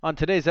On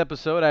today's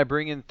episode, I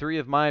bring in three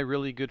of my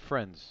really good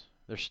friends.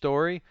 Their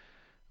story,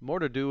 more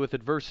to do with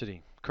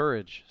adversity,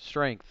 courage,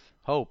 strength,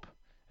 hope,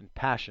 and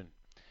passion.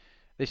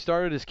 They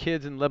started as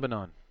kids in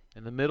Lebanon,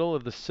 in the middle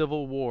of the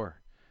Civil War.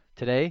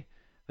 Today,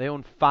 they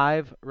own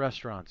 5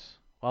 restaurants,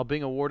 while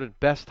being awarded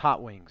Best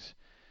Hot Wings.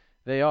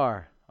 They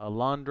are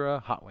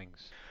Alondra Hot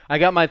Wings. I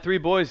got my three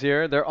boys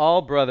here. They're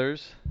all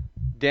brothers.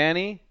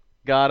 Danny,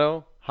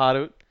 Gatto,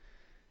 Harut,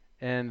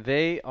 and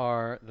they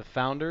are the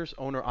founders,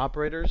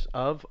 owner-operators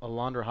of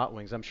Alondra Hot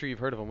Wings. I'm sure you've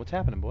heard of them. What's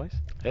happening, boys?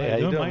 Hey, how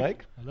you doing,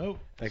 Mike? Hello.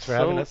 Thanks for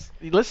having us.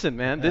 Listen,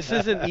 man, this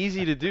isn't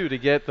easy to do, to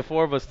get the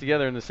four of us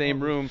together in the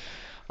same room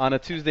on a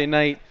Tuesday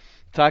night,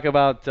 talk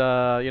about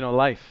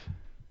life.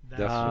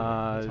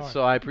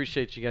 So I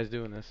appreciate you guys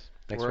doing this.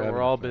 Thanks for having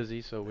We're all us, man.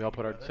 busy, so we all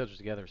put our schedules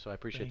together. So I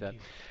appreciate Thank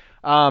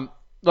that.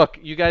 Look,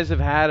 you guys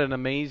have had an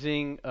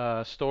amazing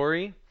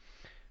story.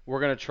 We're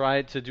gonna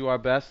try to do our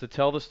best to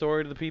tell the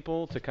story to the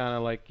people, to kind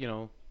of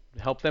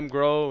help them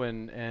grow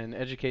and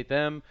educate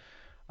them.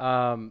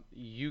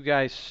 You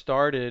guys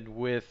started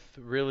with,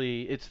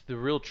 really, it's the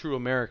real true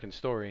American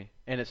story,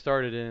 and it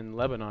started in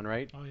Lebanon,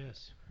 right? Oh,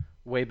 yes.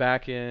 Way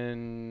back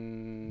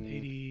in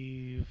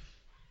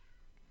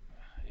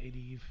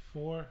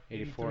 84,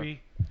 84.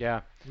 83.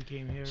 Yeah. We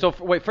came here. So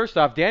wait, first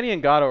off, Danny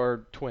and Gatto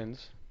are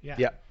twins. yeah.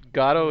 Yeah.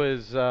 Gatto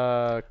is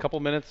a couple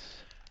minutes.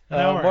 An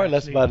hour, More or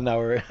less actually. about an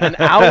hour. An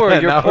hour,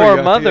 your hour poor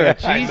ago, mother. yeah,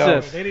 I know.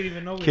 Jesus. They didn't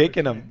even know we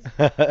Kicking were them.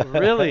 twins.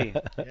 Really?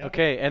 Yeah.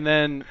 Okay, and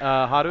then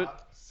Harut,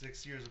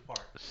 6 years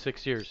apart.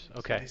 6 years. So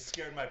Okay. they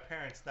scared my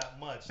parents that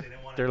much. They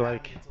didn't want They're to have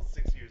like- me until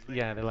 6 years later.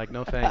 Yeah, they're like,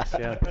 no thanks.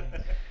 Yeah.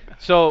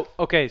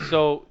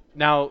 So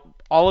now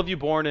all of you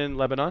born in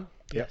Lebanon?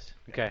 Yes.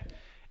 Okay.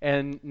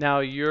 And now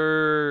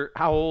you're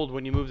how old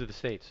when you moved to the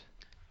States?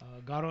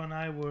 Gato and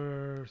I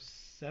were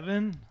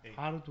 7. 8.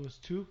 Harut was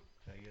 2.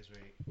 Yeah, you guys were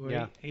 8. We're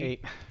Yeah,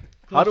 8.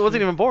 Harut Close wasn't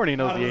to- even born. He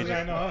knows Harut the was- age.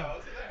 I know. I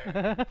was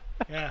there.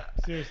 Yeah,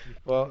 seriously.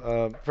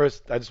 Well,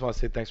 first, I just want to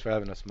say thanks for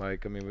having us,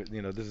 Mike. I mean,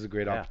 this is a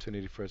great Yeah.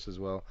 opportunity for us as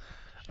well.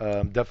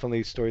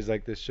 Definitely, stories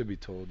like this should be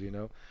told.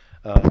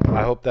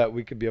 I hope that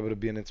we could be able to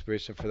be an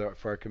inspiration for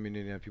our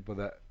community and people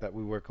that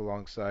we work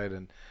alongside,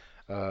 and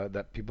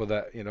that people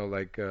that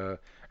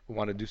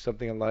want to do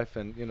something in life,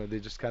 and they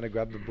just kind of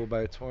grab the bull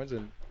by its horns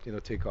and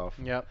take off.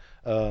 Yep.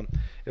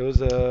 It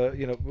was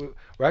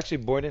we're actually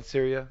born in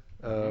Syria.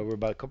 We're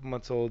about a couple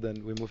months old,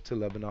 and we moved to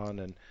Lebanon,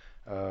 and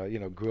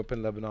grew up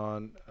in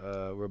Lebanon.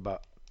 We're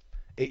about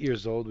 8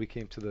 years old. We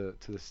came to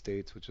the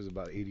States, which was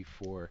about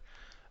 84.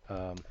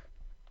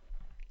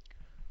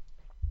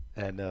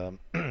 And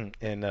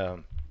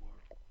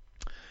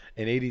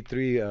in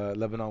 83,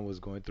 Lebanon was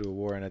going through a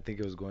war, and I think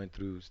it was going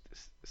through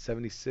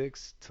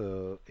 76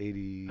 to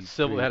 80.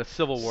 Had a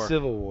civil war.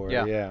 Civil war,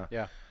 Yeah.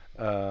 yeah.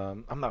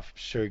 I'm not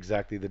sure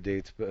exactly the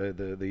dates, but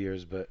the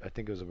years, but I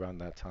think it was around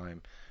that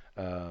time.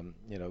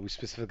 We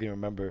specifically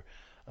remember.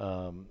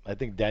 I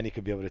think Danny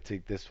could be able to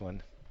take this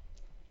one.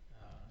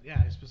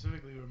 Yeah, I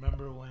specifically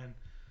remember when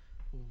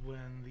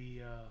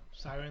the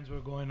sirens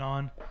were going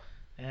on,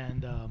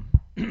 and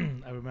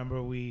I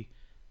remember we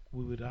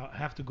would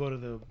have to go to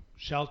the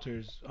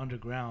shelters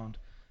underground,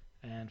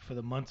 and for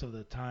the months of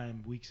the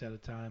time, weeks at a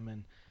time,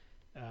 and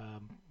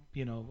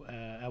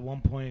at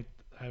one point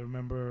I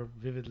remember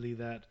vividly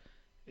that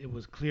it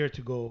was clear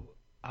to go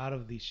out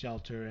of the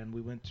shelter, and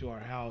we went to our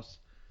house,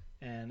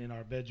 and in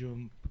our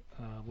bedroom,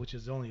 which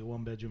is only a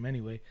 1 bedroom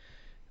anyway,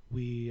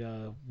 we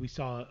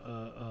saw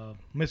a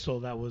missile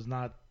that was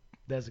not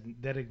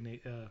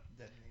detonated.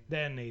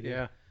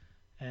 Yeah.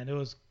 And it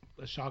was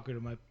a shocker to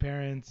my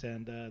parents,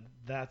 and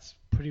that's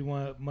pretty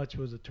much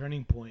was a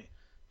turning point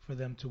for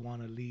them to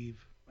want to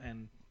leave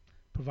and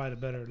provide a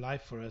better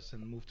life for us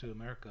and move to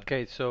America.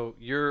 Okay, so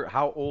you're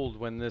how old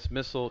when this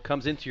missile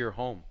comes into your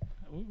home?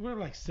 We're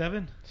like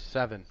 7.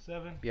 7.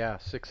 7. Yeah,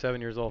 6, 7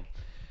 years old.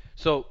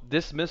 So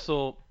this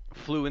missile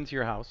flew into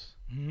your house.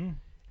 Mm-hmm.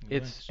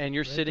 And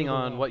you're sitting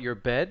on what, your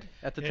bed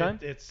at the time?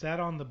 It sat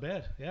on the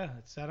bed. Yeah,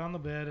 it sat on the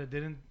bed. It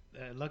didn't.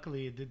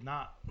 Luckily, it did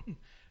not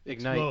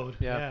Ignite. explode.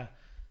 Yeah.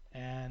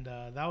 And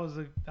that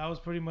was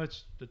pretty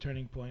much the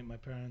turning point. My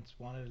parents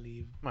wanted to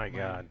leave. My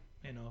God.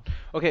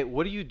 Okay,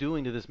 what are you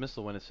doing to this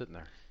missile when it's sitting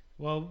there?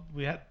 Well,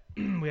 we had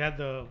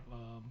the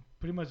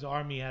pretty much the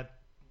army had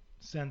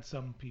sent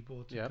some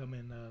people to come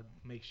and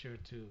make sure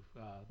to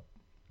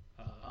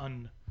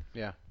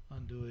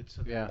undo it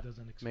so that it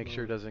doesn't explode. Make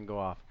sure it doesn't go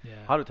off. Yeah.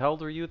 How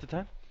old were you at the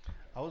time?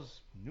 I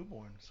was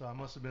newborn, so I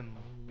must have been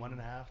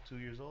 1.5, 2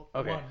 years old.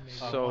 Okay, maybe.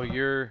 so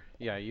you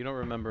don't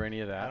remember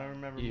any of that. I don't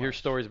remember You hear much.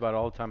 stories about it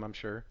all the time, I'm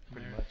sure.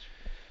 Pretty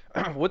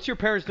much. What's your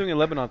parents doing in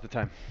Lebanon at the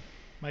time?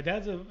 My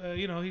dad's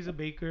he's a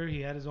baker.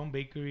 He had his own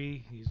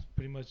bakery. He's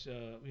pretty much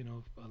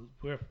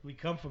we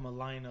come from a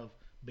line of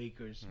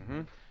bakers.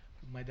 Mm-hmm.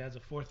 My dad's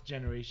a 4th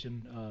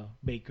generation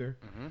baker.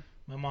 Mm-hmm.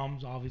 My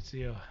mom's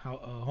obviously a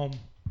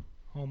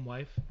home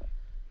wife.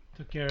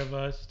 Took care of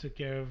us. Took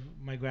care of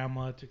my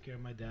grandma. Took care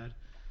of my dad,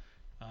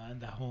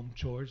 and the home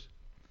chores.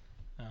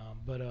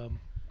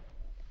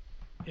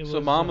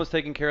 So mom was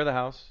taking care of the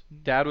house.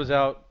 Dad was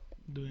out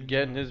doing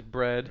Getting his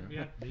bread,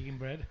 yeah, baking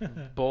bread.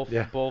 both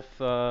Yeah. both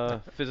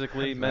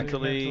physically,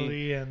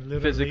 mentally, and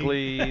literally.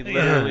 physically, Yeah.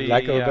 literally.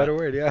 Lack of a Yeah. better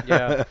word, yeah.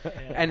 Yeah. Yeah.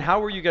 And how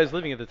were you guys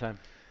living at the time?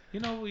 You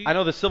know, I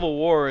know the Civil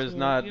War is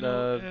not.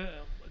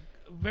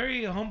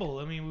 very humble.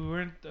 I mean, we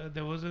weren't.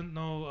 There wasn't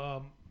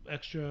no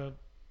extra,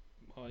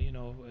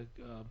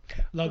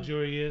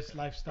 luxurious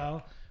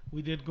lifestyle.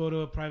 We did go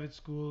to a private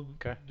school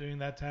Okay. during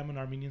that time, an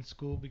Armenian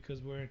school,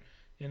 because we're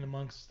in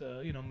amongst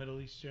Middle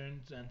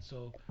Easterns, and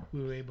so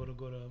we were able to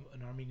go to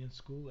an Armenian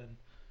school and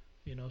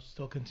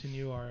still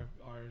continue our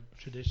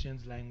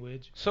traditions,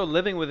 language. So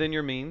living within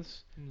your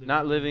means,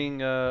 not Living-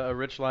 living a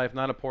rich life,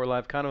 not a poor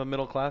life, kind of a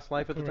middle class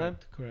life at the time.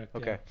 Correct.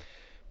 Okay.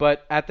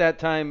 But at that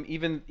time,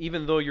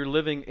 even though you're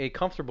living a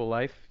comfortable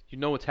life, you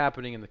know what's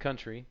happening in the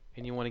country,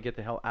 and you want to get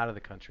the hell out of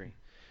the country,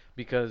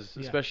 because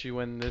Yeah. especially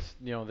when this,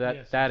 that Yes, that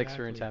exactly.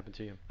 experience happened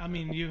to you. I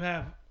mean, you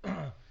have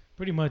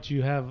pretty much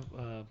you have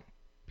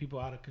people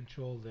out of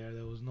control there.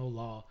 There was no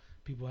law.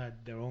 People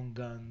had their own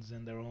guns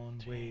and their own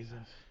ways,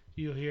 and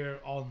you hear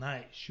all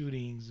night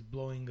shootings,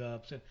 blowing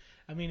ups, and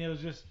I mean, it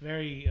was just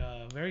very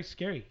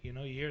scary. You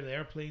hear the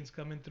airplanes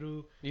coming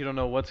through. You don't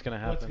know what's gonna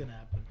happen. What's gonna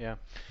happen? Yeah.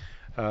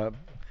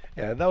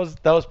 Yeah, that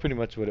was pretty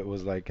much what it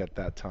was like at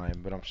that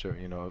time. But I'm sure,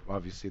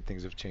 obviously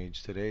things have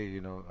changed today.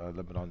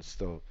 Lebanon is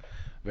still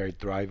very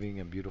thriving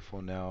and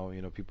beautiful now.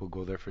 People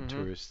go there for Mhm.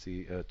 tourist,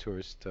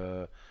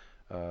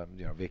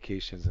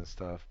 vacations and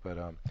stuff. But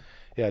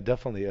yeah,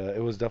 definitely,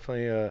 it was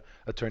definitely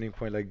a turning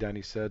point, like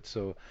Danny said.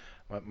 So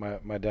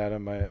my dad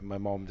and my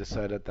mom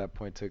decided at that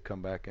point to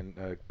come back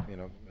and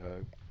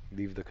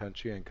leave the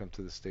country and come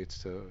to the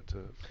States to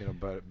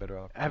better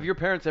off. Have your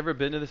parents ever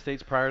been to the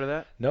States prior to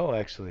that? No,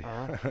 actually.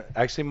 Uh-huh.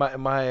 Actually,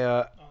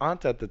 my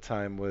aunt at the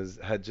time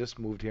had just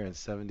moved here in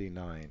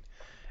 '79,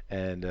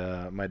 and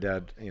my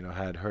dad,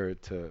 had her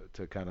to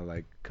kind of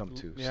like come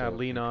to. Yeah, so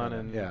lean we on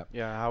kinda- and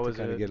how to was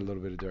kind of it? get a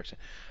little bit of direction.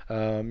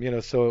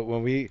 So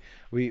when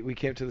we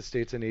came to the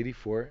States in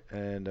 '84,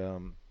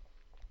 and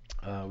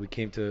we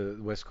came to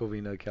West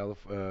Covina,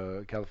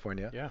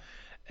 California, Yeah.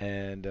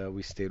 and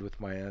we stayed with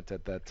my aunt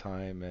at that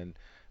time, and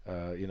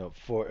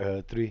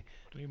for 3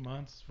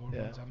 months, 4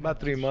 months. I'm about not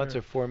 3 months sure.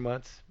 or 4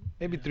 months,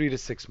 maybe Yeah. 3 to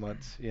 6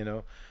 months.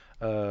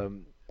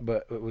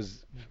 But it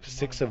was With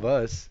six mom of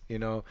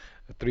and us,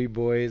 three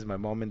boys, my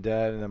mom and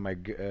dad, and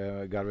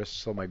then God rest her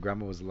soul, my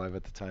grandma was alive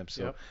at the time.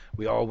 So Yep.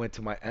 we all went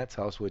to my aunt's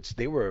house, which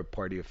they were a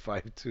party of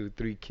five, two,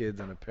 three kids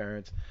and a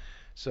parents.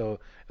 So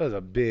it was a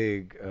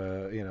big,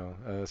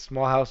 a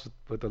small house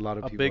with a lot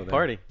of A people big there.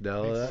 party.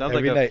 No, Sounds like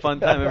every a night.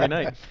 fun time every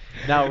night.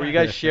 Now, were you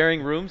guys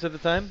sharing rooms at the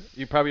time?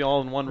 You probably all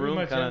in one Pretty room,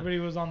 much kind of. everybody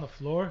was on the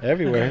floor.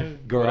 Everywhere. Whatever.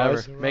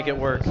 Garage. Make it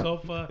work.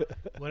 Sofa,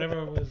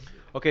 whatever was.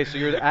 Okay, so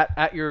you're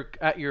at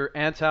your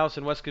aunt's house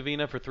in West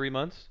Covina for 3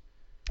 months,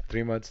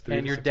 3 months,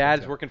 and your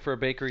dad's working for a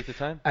bakery at the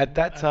time. At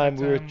that At time,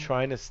 that we were time-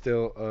 trying to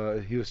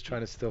still, he was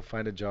trying to still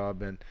find a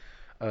job, and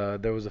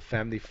there was a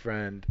family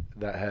friend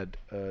that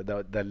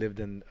that lived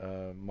in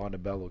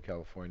Montebello,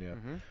 California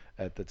Hmm.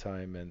 at the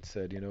time, and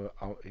said,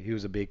 he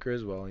was a baker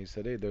as well, and he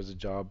said, hey, there's a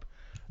job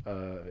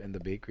in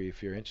the bakery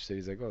if you're interested.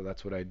 He's like, oh,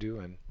 that's what I do,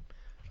 and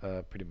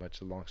pretty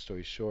much a long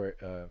story short,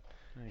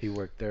 he Nice.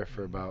 worked there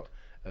for about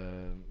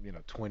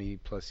 20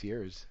 plus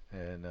years,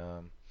 and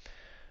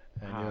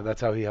Wow.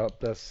 that's how he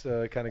helped us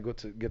kind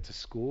of get to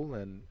school,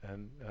 and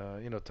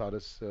taught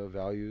us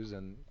values,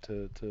 and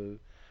to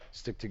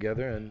stick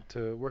together and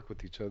to work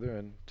with each other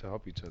and to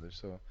help each other.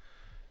 So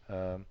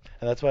and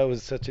that's why it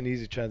was such an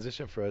easy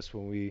transition for us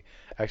when we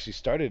actually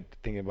started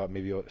thinking about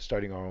maybe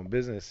starting our own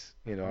business.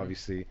 Mhm.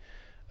 Obviously,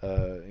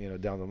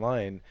 down the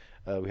line,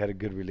 we had a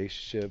good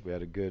relationship, we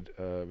had a good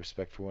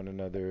respect for one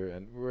another,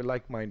 and we were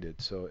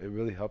like-minded. So it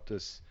really helped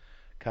us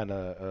kind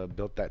of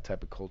build that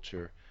type of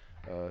culture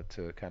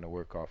to kind of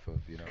work off of.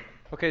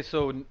 Okay,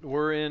 so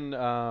we're in,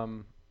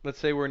 let's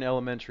say we're in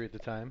elementary at the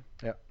time.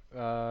 Yeah.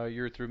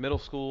 You're through middle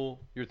school,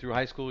 you're through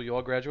high school, you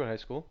all graduate high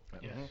school.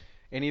 Yes.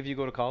 Any of you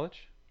go to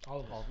college? All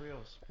of us. All three of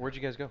us. Where'd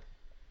you guys go?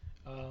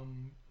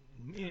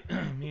 Me,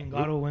 me and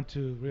Gato went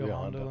to Rio Rio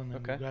Hondo, Hondo. and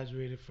then Okay. we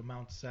graduated from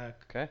Mount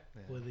Sac Okay.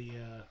 with the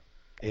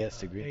AS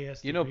degree.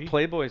 AS You know, degree.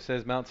 Playboy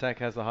says Mount Sac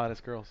has the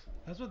hottest girls.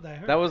 That's what I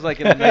heard. That was like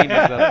in the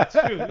 90s, though. That's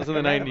true. That was in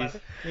the You're right 90s. about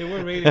it. They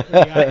were rated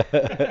pretty high.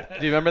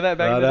 Do you remember that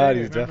back in the That day?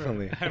 is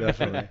definitely, I remember.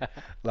 definitely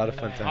a lot of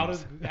And, fun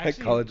times.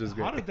 Actually, College was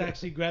great. Hodded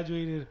actually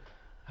graduated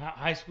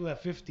high school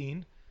at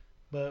 15,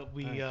 but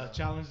we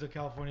challenged the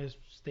California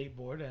State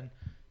Board, and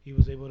he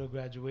was able to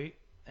graduate.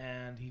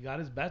 And he got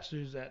his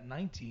bachelor's at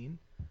 19.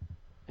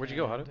 Where'd you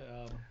go, Hodded?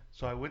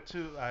 So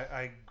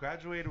I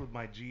graduated with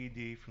my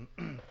GED from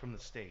from the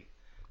state.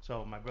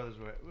 So my brothers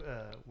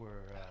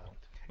were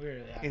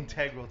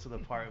integral to the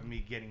part of me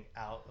getting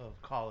out of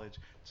college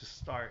to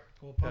start.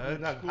 Well, public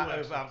school,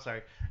 actually. I'm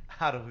sorry,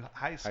 out of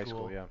high school,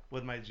 school, yeah.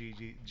 with my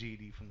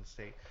GED from the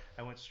state.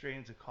 I went straight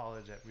into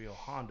college at Rio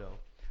Hondo.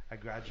 I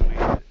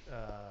graduated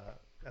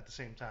at the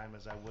same time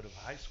as I would have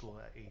high school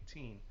at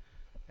 18,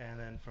 and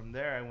then from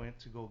there I went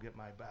to go get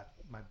my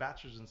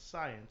bachelor's in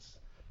science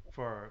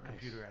for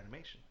computer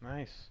animation.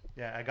 Nice.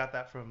 Yeah, I got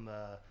that from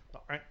the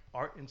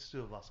Art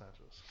Institute of Los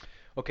Angeles.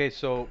 Okay,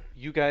 so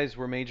you guys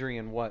were majoring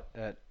in what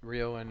at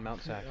Rio and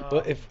Mount Sac?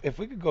 But if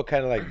we could go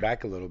kind of like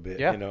back a little bit,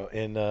 Yeah. you know,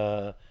 in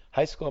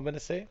high school, I'm gonna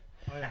say.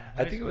 Oh, yeah. I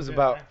High think it school, was yeah,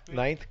 about ninth grade.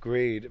 ninth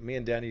grade. Me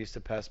and Danny used to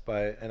pass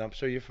by, and I'm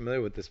sure you're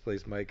familiar with this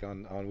place, Mike,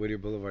 on Whittier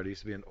Boulevard. It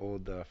used to be an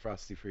old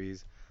Frosty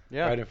Freeze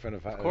Yeah, right in front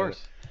of. of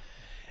course.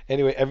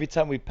 Anyway, every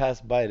time we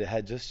passed by it, it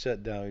had just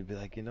shut down. We'd be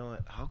like, you know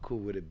what? How cool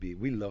would it be?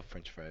 We love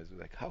French fries.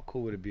 We're like, how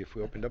cool would it be if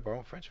we opened up our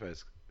own French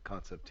fries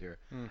concept here?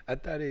 Mm.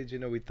 At that age, you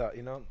know, we thought,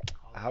 you know,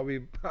 how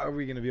are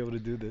we gonna be able to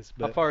do this?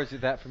 How But far is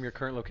that from your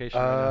current location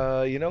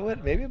right you know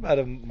what? Maybe about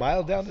a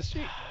mile down the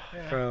street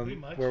Yeah, from pretty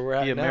much. where we're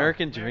now? at The now.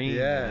 American dream.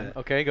 Yeah. Man.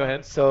 Okay, go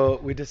ahead. So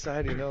we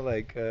decided, you know,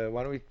 like,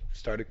 why don't we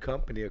start a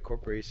company, a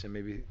corporation?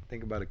 Maybe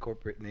think about a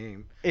corporate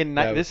name.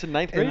 Yeah, This in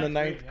ninth in the grade?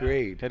 ninth Yeah.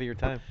 grade. Ahead of your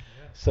time.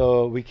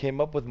 So we came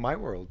up with My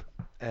World,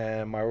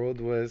 and My World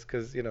was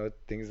because you know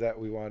things that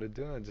we wanted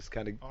to do, and just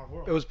kind of Our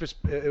world. it was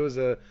it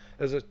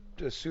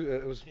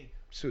was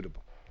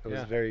suitable. It was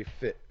Yeah. very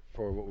fit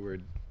for what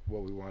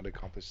we wanted to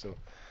accomplish. So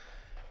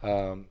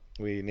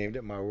we named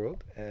it My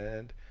World,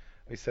 and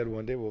we said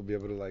one day we'll be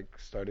able to like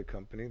start a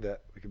company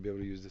that we could be able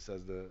to use this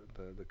as the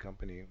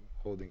company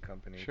holding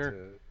company Sure. to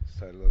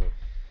start a little.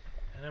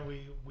 And then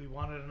we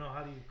wanted to know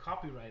how do you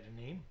copyright a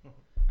name,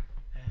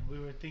 and we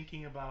were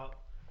thinking about,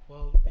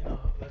 well, you know,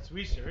 let's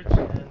research.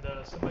 And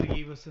somebody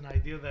gave us an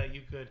idea that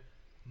you could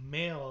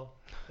mail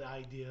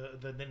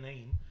the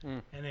name,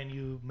 Mm. and then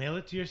you mail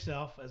it to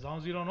yourself. As long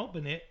as you don't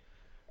open it,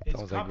 it's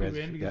Sounds like copywritten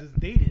registry, because yeah. it's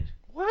dated.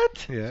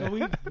 What? Yeah.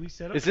 So we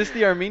set up. Is this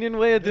the Armenian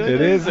way of doing It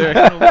this? is. or- I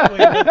don't know what way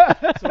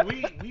it is. So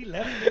we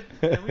left it,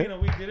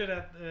 and we did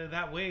it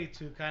that way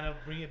to kind of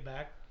bring it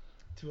back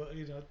to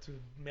to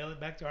mail it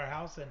back to our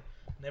house and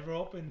never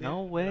opened it.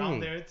 No And on way.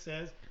 there it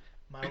says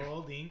My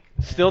World Inc.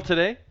 Still and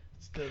today?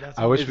 that's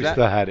I how wish Is we that-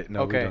 still had it.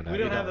 No, Okay. we don't have we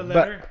it. don't have the But-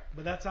 letter,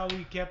 but that's how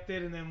we kept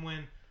it. And then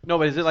when No,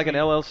 but is it like an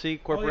LLC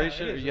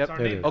corporation? Oh, yeah, it is. Yep. It's our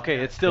It name is. now, Okay,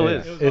 yeah. it still Yeah.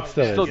 is. It was It ours,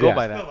 still yeah. is, Still go yeah.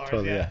 by Still that. ours,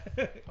 Totally,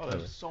 yeah. Oh,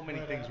 there's so many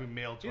But, things we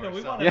mailed to you know, we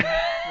ourselves.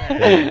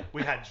 wanted-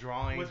 We had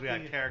drawings, With we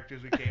had the-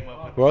 characters we came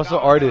up with. We're also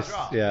Draw, artists.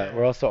 draw. Yeah, Yeah.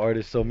 we're also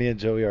artists. So me and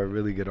Joey are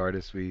really good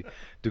artists. We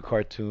do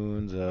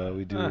cartoons.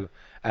 We do Huh.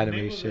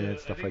 animation The name and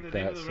of stuff I like think the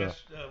name that. of the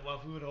So well,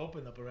 if we would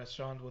open up a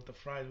restaurant with the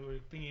fries, we were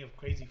thinking of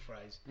Crazy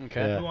Fries.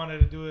 Okay. Yeah. We wanted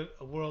to do it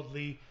a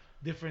worldly,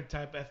 different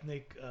type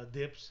ethnic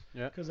dips.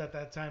 Yeah. Because at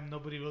that time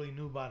nobody really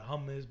knew about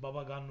hummus,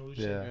 baba ganoush,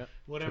 Yeah. and Yeah.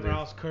 whatever Today.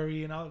 else,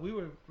 curry and all. We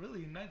were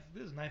really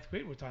this is ninth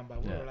grade we're talking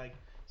about. We Yeah. were like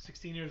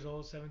 16 years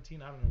old,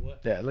 17, I don't know what.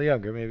 yeah, a little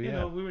younger maybe. You Yeah.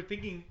 know, we were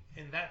thinking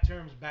in that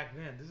terms back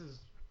then. This is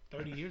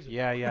 30 years ago.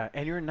 Yeah, yeah.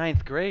 And you're in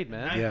ninth grade,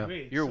 man. Ninth Yeah.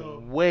 grade. You're so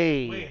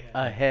way, way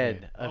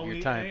ahead Oh, of your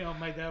you time. know,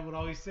 my dad would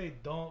always say,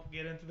 "Don't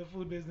get into the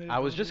food business." I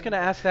was don't just get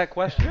gonna into-" ask that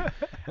question.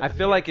 I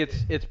feel like Yeah.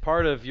 it's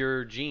part of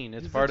your gene.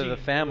 It's It's part a of the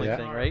gene. family Yeah.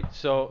 thing, right?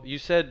 So you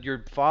said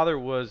your father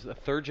was a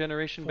third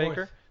generation Fourth.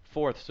 baker?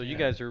 Fourth. So you Yeah.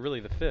 guys are really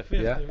the fifth. Fifth,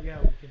 Yeah.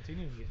 yeah, we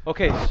continue it.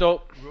 Okay,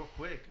 so Real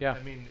quick, Yeah.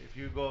 I mean, if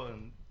you go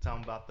and tell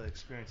them about the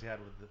experience you had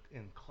with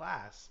in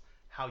class,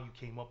 how you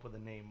came up with the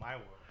name My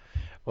World.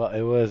 Well,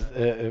 it was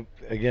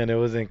again. It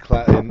was in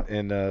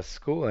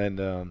school, and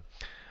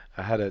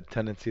I had a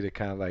tendency to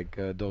kind of like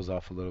doze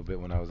off a little bit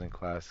when I was in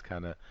class,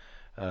 kind of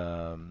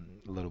a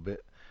little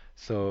bit.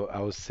 So I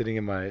was sitting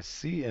in my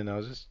seat and I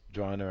was just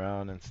drawing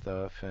around and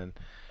stuff, and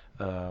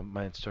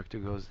my instructor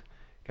goes,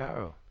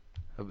 "Garo."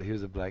 He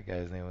was a black guy.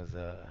 His name was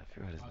I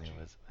forget what his name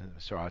was,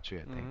 Mr.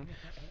 Autry, I think. Mhm.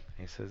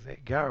 He says, "Hey,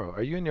 Garo,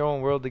 are you in your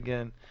own world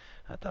again?"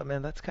 I thought,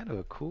 man, that's kind of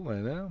a cool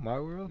one, My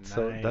World.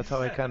 So that's how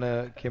I Nice. kind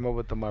of came up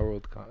with the My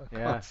World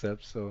Yeah.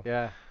 concept. So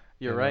yeah,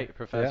 you're You know, right,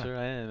 Professor.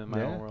 I am in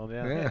my own world.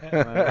 Yeah.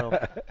 yeah. My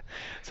world.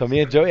 So me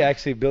and Joey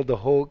actually built the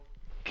whole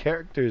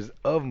characters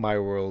of My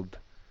World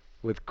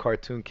with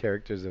cartoon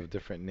characters of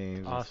different names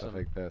and Awesome. stuff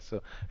like that.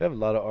 So we have a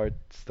lot of art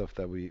stuff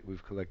that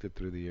we've collected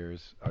through the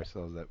years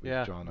ourselves that we've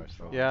Yeah. drawn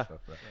ourselves. Yeah. And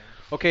stuff like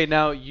Okay,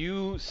 now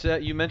you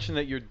mentioned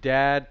that your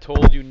dad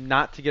told you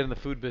not to get in the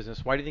food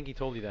business. Why do you think he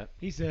told you that?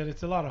 He said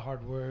it's a lot of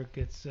hard work.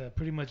 It's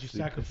pretty much you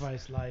Sleepless.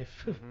 sacrifice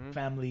life, Mhm.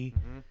 family.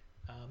 Mhm.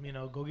 You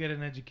know, go get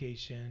an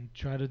education.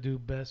 Try to do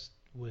best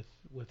with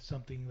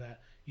something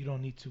that you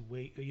don't need to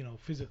wait. You know,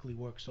 physically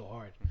work so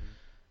hard.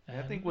 And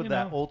I And, think with you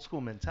that know, old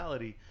school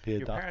mentality, Be a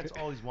your doctor. parents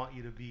always want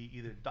you to be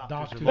either doctors,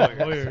 doctors, or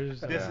lawyers.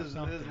 lawyers, This or is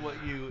something. what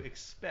you were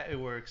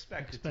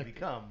expected to Expected.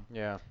 become.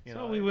 Yeah. You So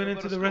know, we and went go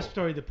into to the school.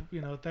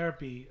 respiratory,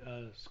 therapy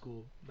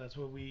school. That's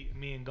where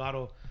me and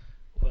Gato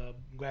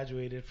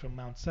graduated from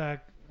Mount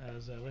Sac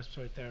as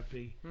respiratory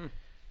therapy Hmm.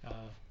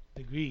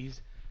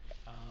 degrees.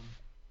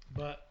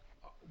 But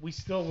we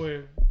still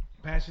were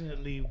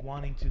passionately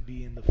wanting to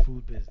be in the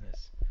food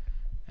business.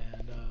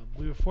 And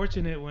we were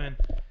fortunate when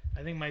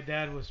I think my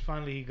dad was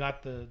finally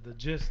got the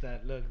gist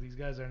that, look, these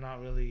guys are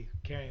not really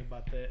caring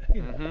about the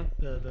Mhm.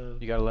 the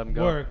You gotta let him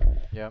go. work.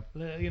 Yeah.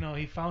 You know,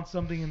 he found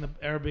something in the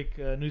Arabic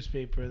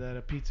newspaper that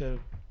a pizza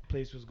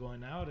place was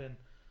going out, and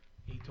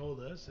he told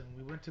us, and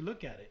we went to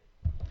look at it.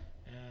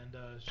 And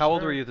How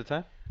old sure, were you at the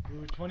time? We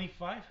were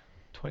 25,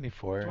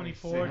 24.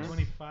 24, Mhm.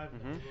 25.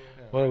 Mhm.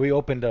 Well, we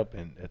opened up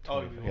at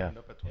Oh, 20. you yeah. opened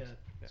up at 20.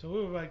 Yeah. So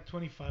we were like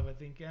 25, I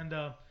think, and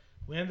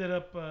we ended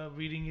up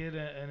reading it,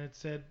 and it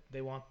said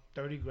they want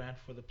 30 grand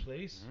for the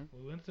place.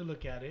 Mhm. We went to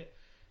look at it,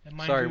 and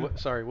mind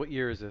Sorry, you, what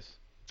year is this?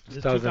 this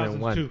is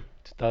 2001. 2002.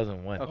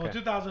 2001. Okay. Oh,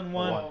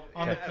 2001 Well,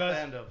 on yeah, the at cusp. the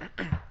end of.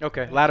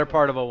 Okay, latter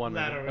part of 01.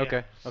 Latter, maybe.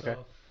 Okay, yeah. okay.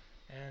 So,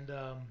 and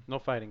No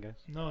fighting, guys.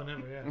 no,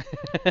 never,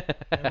 yeah.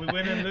 And we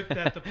went and looked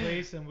at the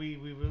place, and we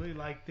really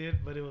liked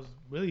it, but it was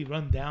really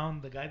run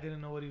down. The guy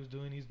didn't know what he was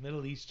doing. He's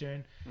Middle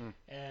Eastern, Mm.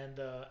 and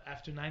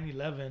after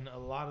 9/11, a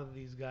lot of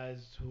these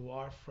guys who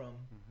are from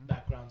Mhm.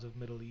 backgrounds of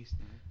Middle East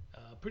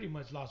Mhm. pretty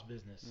much lost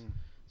business. Mm.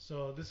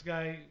 So this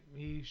guy,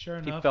 he sure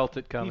He enough, felt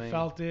it coming. he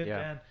felt it,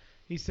 Yeah. and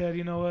he said,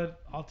 "You know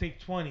what? I'll take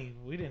 20."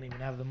 We didn't even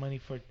have the money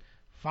for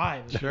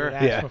 5. If he Sure. would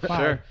ask Yeah, for 5.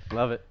 Sure.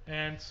 Love it.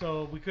 And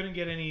so we couldn't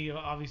get any.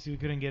 Obviously, we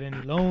couldn't get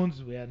any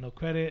loans. We had no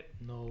credit,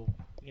 no,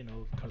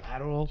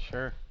 collateral.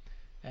 Sure.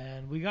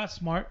 And we got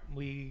smart.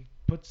 We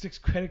put 6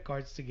 credit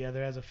cards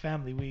together as a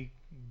family. We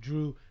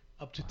drew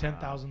up to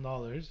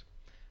 $10,000.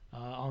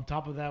 On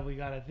top of that, we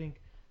got, I think,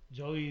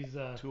 Joey's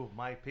 2 of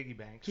my piggy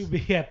banks. 2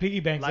 piggy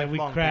banks that we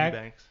Lifelong cracked.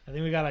 piggy banks. I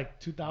think we got like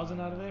 2,000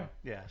 out of there,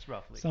 Yes,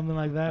 roughly. something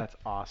like that. That's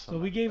awesome. So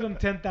we gave him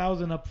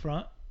 10,000 up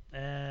front,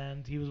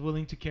 and he was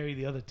willing to carry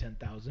the other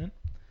 10,000.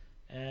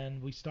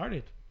 And we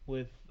started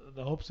with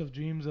the hopes of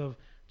dreams of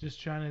just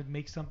trying to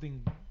make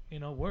something,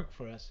 work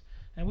for us.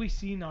 And we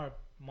seen our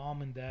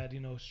mom and dad,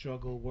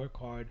 struggle, work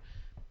hard,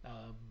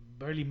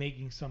 barely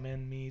making some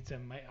end meets.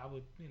 And I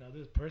would,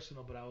 this is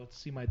personal, but I would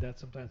see my dad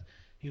sometimes.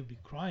 He would be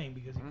crying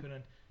because he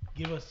couldn't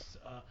give us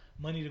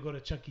money to go to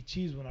Chuck E.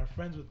 Cheese when our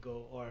friends would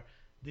go, or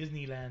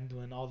Disneyland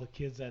when all the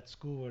kids at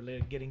school were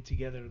getting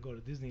together to go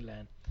to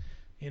Disneyland.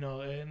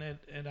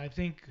 And I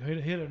think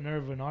hit a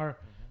nerve in our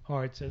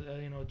hearts.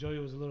 Joey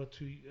was a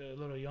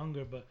little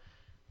younger, but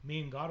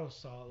me and Gato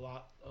saw a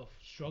lot of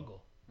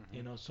struggle.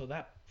 So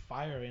that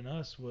fire in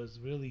us was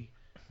really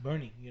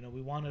burning.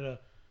 We wanted to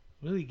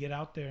really get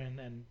out there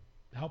and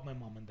help my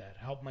mom and dad,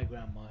 help my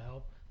grandma,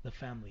 help the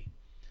family.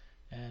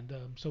 And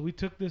so we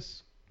took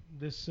this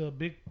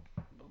big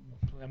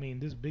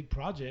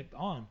project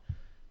on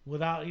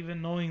without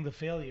even knowing the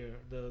failure,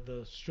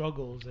 the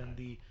struggles, and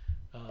the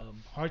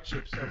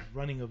hardships of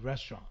running a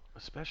restaurant.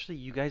 Especially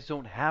you guys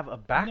don't have a No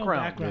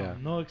background.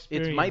 background, no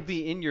experience. It might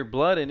be in your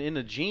blood and in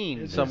a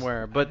gene It's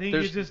somewhere, just, but I think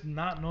there's it's just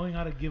not knowing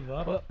how to give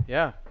up. Well,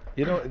 yeah.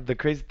 The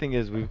crazy thing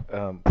is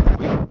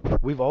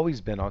we've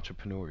always been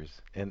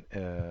entrepreneurs in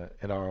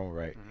our own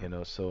right.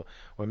 So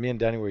when me and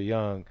Danny were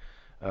young,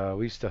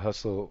 we used to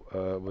hustle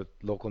with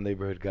local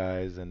neighborhood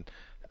guys and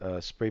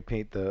spray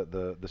paint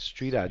the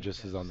street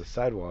addresses on the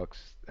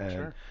sidewalks and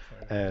Sure.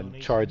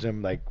 and charge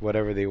them like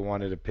whatever they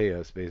wanted to pay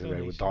us, basically,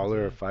 right, with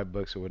Donations, $1 or yeah.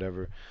 $5 or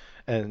whatever.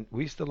 And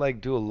we used to like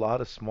do a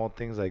lot of small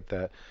things like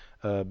that.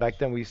 Back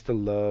then we used to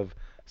love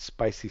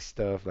spicy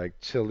stuff like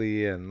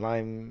chili and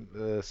lime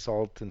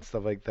salt and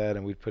stuff like that,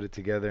 and we'd put it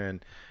together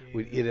and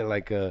we'd eat it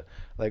like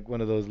one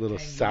of those little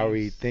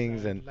soury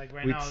things, and like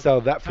right we'd now,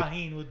 sell that for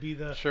tahine would be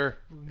the Sure.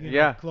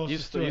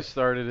 closest to You it.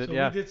 started it. So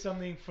Yeah. we did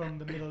something from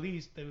the Middle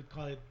East. They would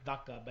call it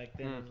daca back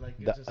then. It was like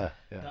Da- it's, just,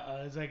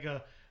 yeah. it's like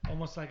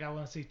almost like I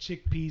want to say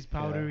chickpeas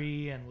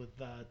powdery and with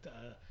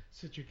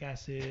citric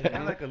acid. Kind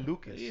of like a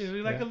Lucas. Yeah,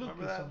 like Yeah. a Remember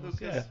Lucas that,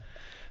 almost. Lucas? Yeah.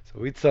 So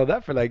we'd sell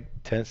that for like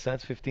 10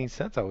 cents, 15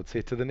 cents, I would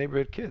say, to the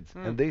neighborhood kids.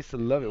 And they used to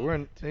love it. We're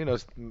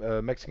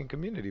in, Mexican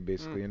community,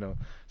 basically,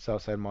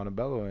 Southside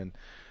Montebello, and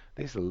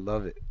they used to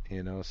love it,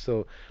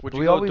 So Would but you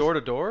we go always, door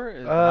to door?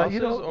 a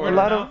Or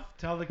lot of,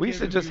 Tell the we used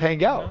to kids just if you-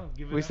 hang out.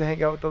 give it We used to up.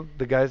 hang out with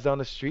the guys down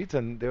the streets,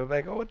 and they were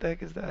like, "Oh, what the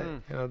heck is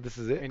that? This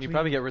is it." And you Clean-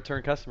 probably get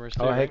return customers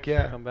too. Oh right? heck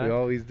yeah, Come we back.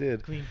 always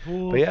did. Clean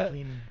pools, But yeah,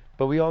 clean.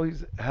 But we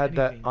always had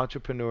that Anything.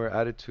 entrepreneur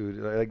attitude.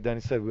 Like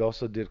Danny said, we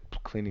also did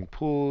cleaning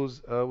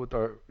pools with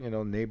our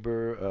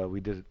neighbor.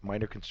 We did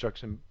minor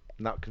construction,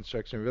 not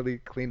construction, really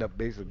cleanup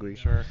basically.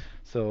 Sure.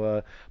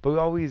 So, but we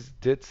always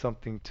did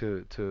something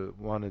to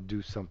want to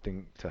do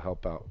something to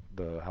help out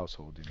the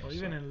household. Or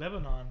even in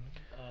Lebanon,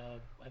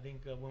 I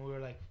think when we were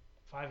like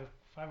five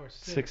or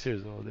six. 6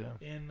 years old,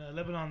 yeah. In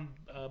Lebanon,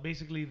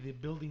 basically the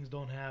buildings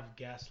don't have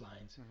gas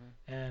lines,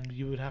 Mm-hmm. and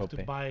you would have to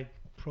Propane. buy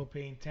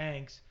propane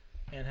tanks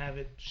and have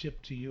it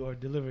shipped to you or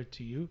delivered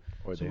to you.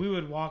 Or So they- we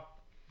would walk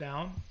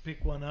down,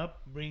 pick one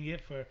up, bring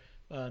it for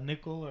a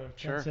nickel or 10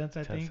 Sure. cents,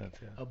 I 10 think, cents,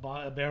 yeah.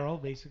 a barrel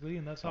basically,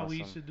 and that's how we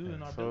used Awesome. to do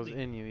in our So it was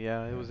building. in you.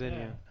 Yeah, it was in Yeah.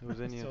 you. It was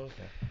in you. So,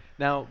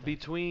 Now,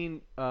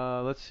 between,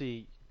 let's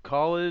see,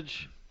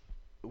 college,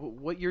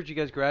 what year did you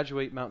guys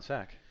graduate Mount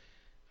Sac?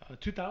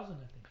 2000, I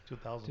think.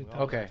 2000.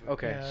 Okay,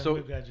 okay. Yeah, So,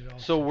 we graduated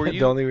also. so were the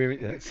you? only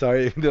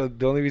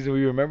the only reason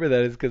we remember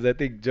that is because I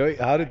think Joey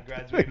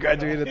we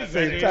graduated at the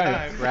same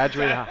time.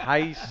 Graduated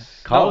high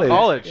College.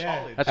 college.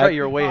 Yeah. That's right.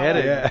 You're way College.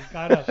 headed. Yeah.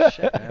 Got up.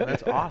 Shit, man,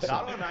 that's awesome.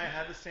 Dotto and I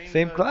had the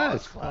Same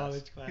class.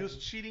 college College He was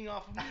classes. cheating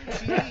off of me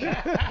in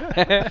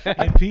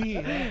PE. In PE,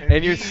 yeah.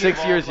 And you're PE 6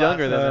 of years all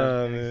younger than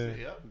classes. him. Oh, man.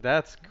 Yep.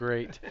 That's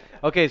great.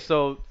 Okay,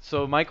 so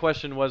my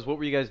question was, what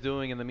were you guys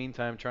doing in the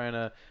meantime, trying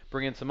to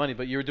bring in some money?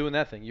 But you were doing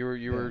that thing. You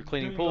were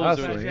cleaning Doing pools, those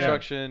doing Hustling, yeah.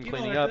 construction, You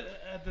cleaning know, up.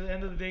 at the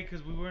end of the day,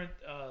 because we weren't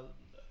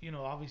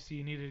obviously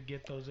you needed to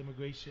get those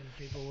immigration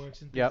paperwork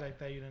and things Yep. like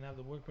that. You didn't have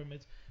the work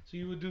permits, so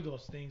you would do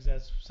those things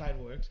as side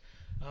works.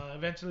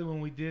 Eventually, when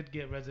we did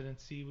get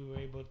residency, we were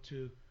able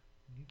to,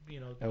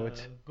 And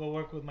which- go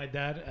work with my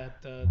dad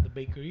at the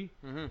bakery,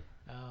 Mm-hmm.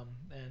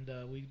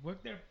 and we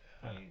worked there.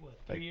 What,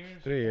 Like 3 years?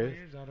 3 4 years.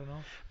 years? I don't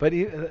know. But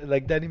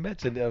like Danny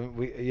mentioned,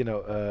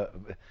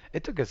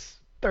 it took us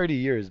 30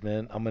 years,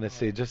 man. I'm gonna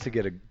say just to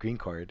get a green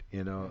card.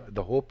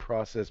 The whole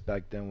process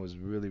back then was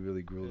really,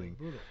 really grueling.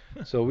 Brutal.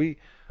 So we,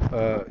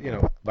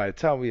 by the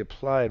time we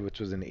applied, which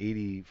was in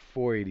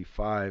 84,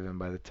 85, and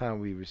by the time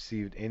we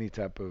received any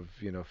type of,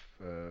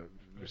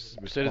 response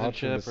from the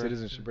Citizenship or-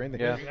 citizenship or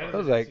anything, Yeah. it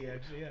was like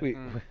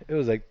it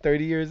was like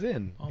 30 years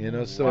in,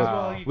 Almost. so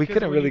Wow. Well, we 'cause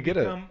couldn't when really you get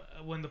become,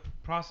 when the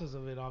process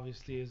of it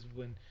obviously is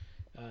when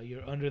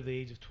you're under the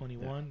age of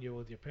 21, you're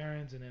with your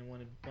parents, and then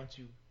once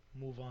you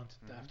move on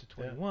to after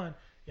 21,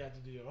 you have to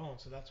do your own.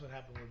 So that's what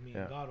happened with me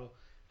and Gato.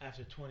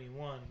 After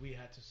 21, we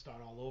had to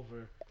start all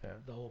over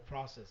the whole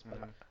process. But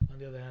on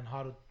the other hand,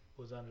 Haru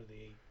was under the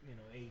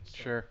age, so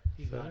Sure.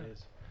 he got So,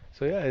 his.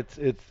 So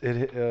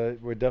yeah,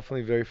 we're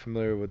definitely very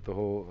familiar with the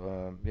whole,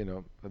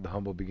 the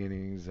humble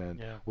beginnings and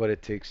Yeah. what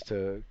it takes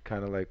to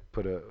kind of like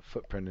put a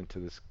footprint into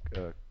this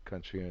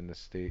country and this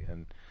state,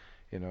 and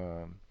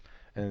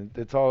and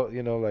it's all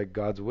like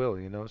God's will,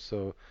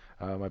 So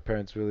my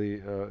parents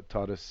really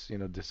taught us,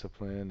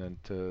 discipline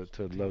and to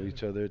love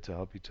each other, to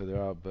help each other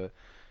out. But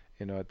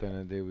at the end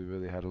of the day, we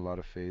really had a lot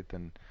of faith,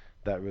 and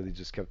that really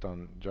just kept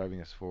on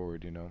driving us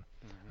forward, And I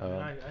we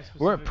weren't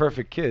specifically-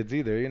 perfect kids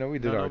either, we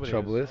did No, our nobody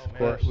trouble is. list, Oh,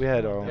 but man. we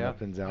had our own Yeah.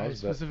 ups and I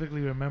downs. But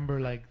specifically remember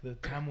like the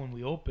time when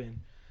we opened,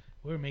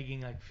 we were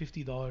making like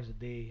 $50 a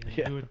day, and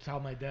Yeah. we would tell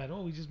my dad,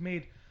 "Oh, we just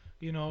made,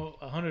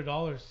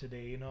 $100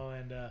 today,"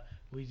 and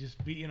we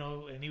just be,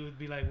 and he would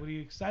be like, "What are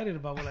you excited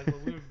about?" We're like, "Well,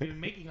 we were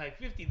making like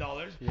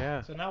 $50,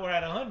 Yeah. so now we're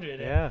at 100."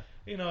 Yeah.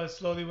 And, it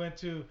slowly went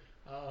to,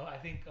 I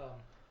think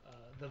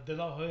the De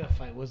La Hoya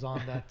fight was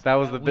on that. That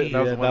was the bit. week.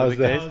 That was Yeah, one that of was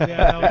the the- big That days. was, yeah,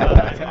 that was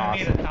That's we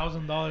awesome. made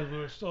 $1,000. We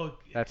were so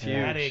That's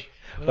ecstatic. huge.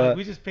 We're But- like,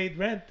 we just paid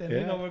rent, and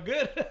Yeah. we're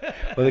good. well,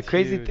 the That's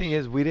crazy huge. thing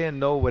is, we didn't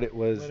know what it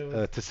was, What it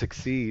was. to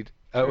succeed,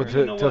 Sure. We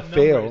didn't know to what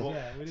fail. numbers,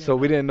 yeah, we didn't So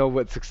we know. didn't know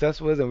what success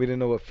was, and we didn't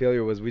know what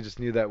failure was. We just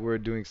knew that we were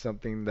doing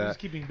something We're that just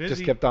keeping busy,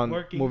 just kept on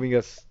working. moving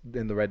us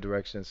in the right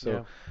direction.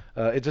 So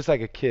it's just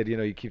like a kid,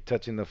 you keep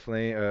touching the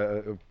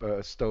flame,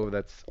 stove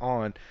that's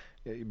on,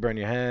 you burn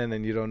your hand,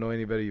 and you don't know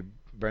anybody, you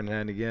burn your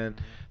hand again.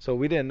 So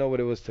we didn't know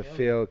what it was to Failure,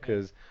 fail, yeah.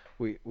 because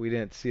we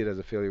didn't see it as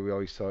a failure. We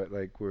always saw it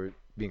like we're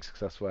being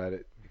successful at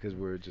it, because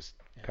we're just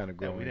kind of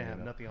Yeah, growing. we didn't have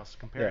you know. nothing else to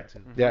compare it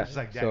to. Yeah. Just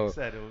like So, Danny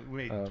said, we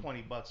made um,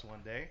 $20 one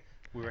day.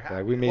 We were Yeah,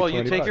 happy. we made Well,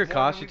 you 20 take your bucks.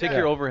 costs, you take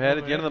your overhead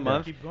at the end of the Yeah.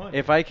 month. Keep going.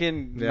 If I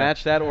can Yeah.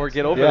 match that or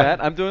get over Yeah.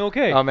 that, I'm doing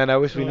okay. Oh man, I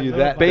wish we So knew I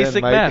that. love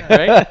Basic then, math,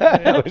 Mike. right?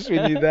 I wish we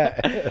knew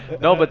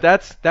that. No, but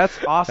that's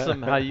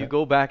awesome how you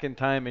go back in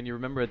time and you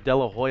remember a De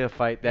La Hoya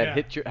fight that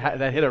Yeah.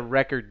 that hit a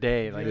record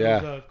day. Like It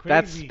Yeah. was,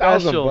 that's crazy.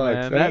 special, $1,000,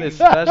 man. right? That is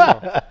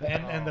special.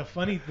 And the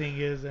funny thing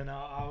is, and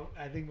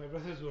I think my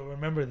brothers will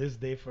remember this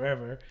day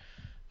forever.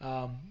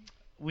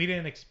 We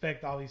didn't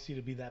expect obviously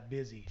to be that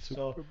busy,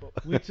 so Super Bowl.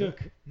 we took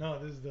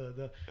this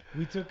is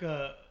we took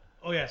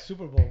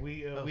Super Bowl.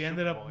 We Super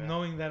ended up Bowl, yeah.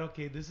 knowing that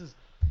this is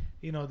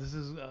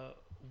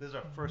This is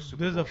our first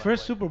Super this is Bowl. the by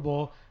first the way. Super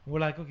Bowl. We're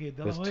like, okay,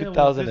 De La was Hoya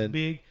was this 2003.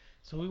 big,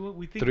 so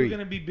we think we're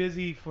gonna be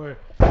busy for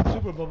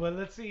Super Bowl, but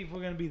let's see if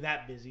we're gonna be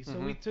that busy. So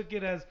we took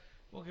it as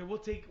okay, we'll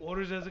take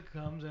orders as it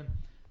comes, and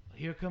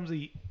here comes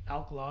the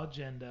Elk Lodge,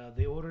 and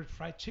they ordered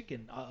fried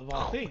chicken of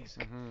all things.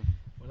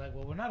 We're like,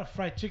 well, we're not a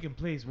fried chicken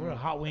place, we're a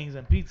hot wings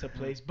and pizza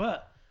place,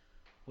 but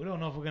we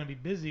don't know if we're gonna be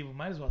busy. We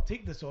might as well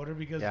take this order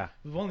because Yeah.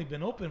 we've only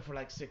been open for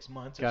like 6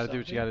 months. Got or to do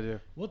what you something. got to do.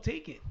 We'll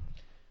take it.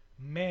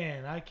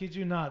 Man, I kid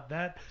you not.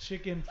 That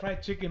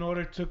fried chicken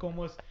order took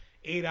almost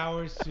 8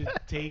 hours to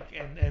take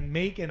and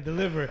make and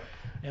deliver.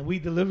 And we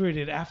delivered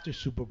it after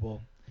Super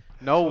Bowl.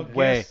 No So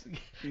way. guess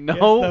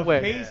No the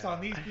way. face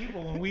on these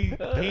people when we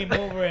came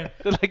over and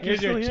They're like,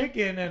 here's "You're your still here?"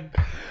 chicken. And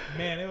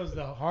man, it was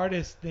the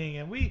hardest thing.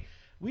 And we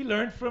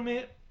learned from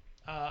it.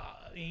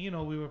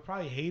 We were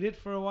probably hated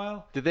for a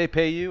while. Did they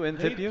pay you and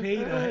They tip you? paid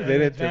in They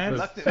didn't tip advance,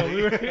 us.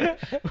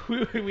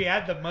 so we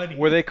had the money.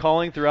 Were they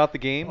calling throughout the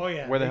game? Oh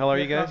yeah. Where the they hell are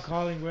you kept on guys?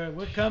 Calling.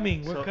 We're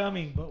coming. We're So-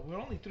 coming. But we're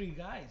only 3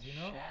 guys.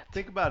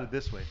 Think about it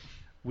this way: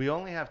 we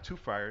only have 2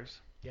 fryers,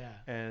 Yeah.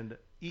 and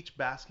each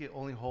basket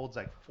only holds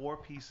like 4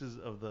 pieces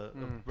of the of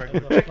Mm.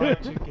 regular Of the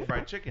fried chicken.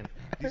 fried chicken.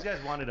 These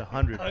guys wanted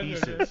 100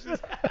 100.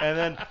 pieces. And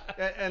then,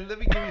 and let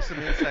me give you some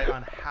insight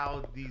on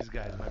how these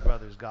guys, my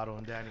brothers, Gato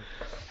and Danny,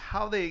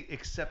 how they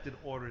accepted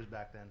orders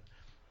back then.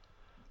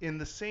 In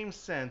the same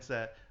sense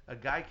that a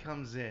guy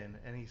comes in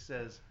and he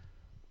says,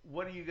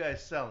 "What are you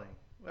guys selling?"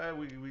 Well,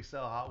 we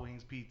sell hot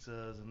wings,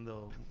 pizzas, and the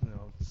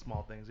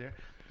small things there.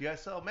 You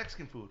guys sell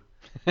Mexican food.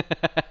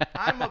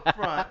 I'm up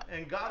front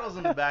and Gato's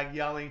in the back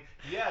yelling,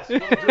 "Yes, we'll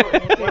do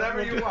it.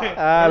 Whatever you want."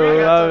 I got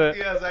love it.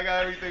 Yes, I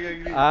got everything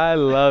I need. I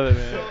love it,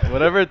 man. So-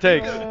 Whatever it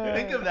takes.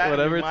 Think of that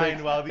Whatever in it your mind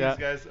takes. while these Yeah.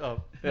 guys.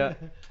 Oh, Yeah.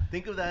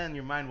 think of that in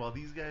your mind while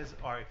these guys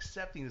are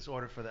accepting this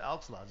order for the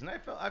Elks Lodge. And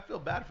I feel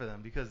bad for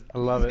them because I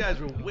love these it. guys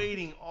were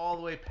waiting all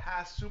the way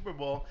past Super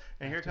Bowl,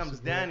 and here After comes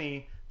Super Bowl.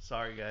 Danny.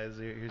 Sorry guys,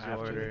 here's your After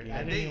the order. game. I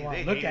And didn't they even wanna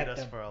they look hated at us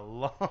them. for a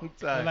long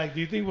They're time. like, do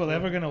you think we're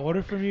ever gonna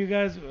order from you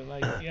guys? We're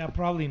like, yeah,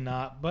 probably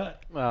not.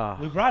 But Ah.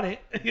 we brought it.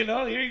 You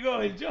know, here you go,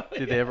 enjoy.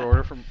 Did they ever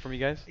order from you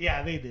guys?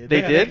 Yeah, they did.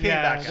 They Yeah, did? came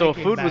back. So they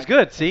came food was back.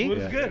 good. See, Food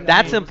was Yeah. good.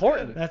 That's I mean,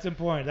 important. That's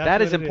important. That's That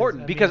what is it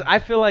important I because mean, I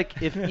feel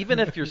like even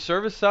if your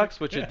service sucks,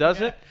 which it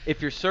doesn't, if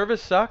your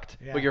service sucked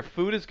Yeah. but your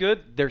food is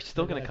good, they're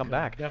still They're going to gonna come come,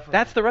 back. definitely.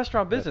 That's the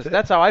restaurant business. it.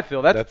 That's how I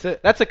feel. That's That's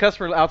it. That's the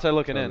customer outside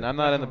looking in. Totally. I'm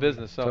not in the Definitely.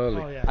 business, so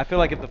Totally. Oh, yeah. I feel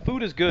like if the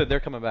food is good, they're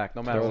coming back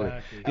no matter Totally. what.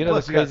 Exactly. You know,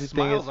 Plus, the we got crazy thing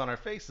smiles is- on our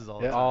faces all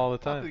the Yeah. time. All the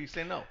How time. could you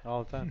say no?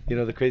 All the time. You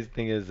know, the crazy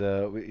thing is,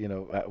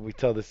 we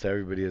tell this to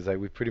everybody is like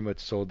we pretty much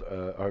sold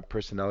our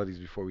personalities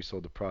before we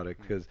sold the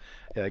product because,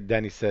 like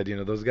Danny said,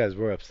 those guys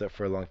were upset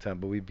for a long time,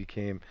 but we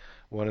became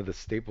one of the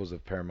staples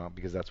of Paramount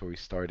because that's where we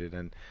started,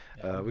 and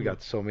we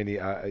got so many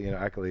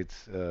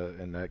accolades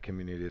in that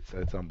community.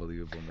 It's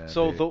unbelievable, man.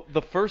 So They-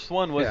 the first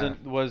one was Yeah.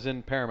 was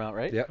in Paramount,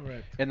 right? yeah,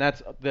 Correct. And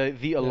that's the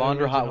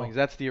Alondra Hot original. Wings.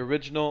 That's the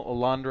original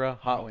Alondra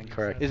Hot Wings.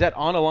 Correct. Is that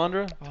on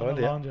Alondra?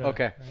 Totally, yeah. Alondra.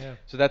 Okay. Yeah.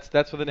 So that's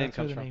where the name That's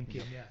where comes the from. name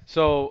came, yeah.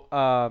 So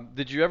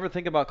did you ever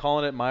think about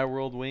calling it My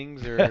World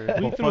Wings or? We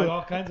Well, threw fun-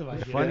 all kinds of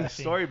ideas. Funny I think.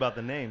 story about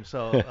the name.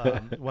 So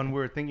when we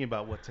were thinking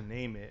about what to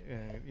name it,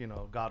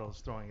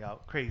 Gatto's throwing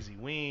out Crazy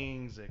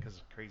Wings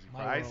because Crazy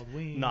My Fries, World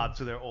Wings. nod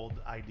to their old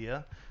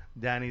idea.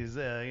 Danny's,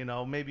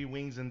 maybe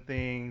Wings and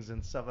Things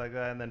and stuff like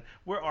that. And then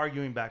we're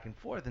arguing back and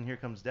forth. And here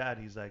comes Dad.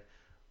 He's like,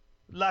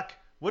 Luck,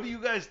 what are you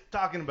guys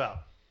talking about?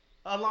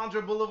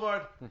 Alondra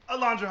Boulevard,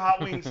 Alondra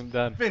Hot Wings,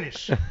 Done.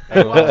 finish. And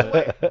he walks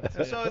away.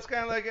 And so it's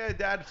kind of like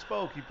Dad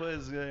spoke. He put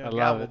his I love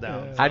gavel it.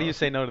 down. How do So you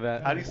say no to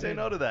that? How do you say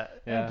no to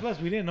that? Yeah. And plus,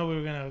 we didn't know we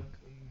were gonna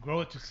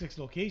grow it to 6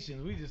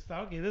 locations. We just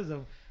thought, okay, this is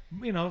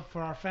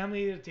for our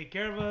family to take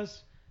care of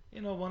us.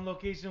 One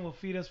location will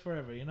feed us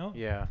forever.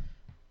 Yeah.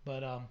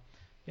 But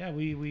yeah,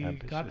 we got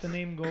the Ambitious.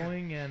 name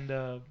going,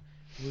 and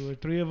we were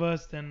 3 of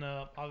us. Then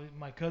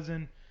my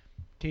cousin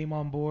came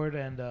on board,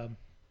 and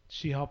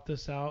she helped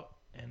us out.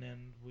 And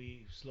then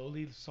we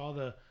slowly saw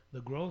the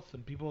growth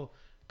and people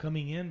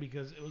coming in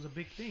because it was a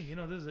big thing.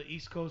 This is an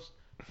East Coast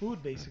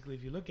food basically.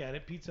 If you look at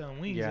it, pizza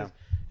and wings Yeah.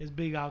 is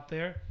big out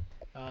there.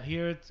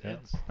 Here Yeah.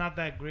 it's not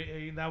that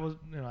great. That was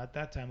at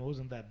that time it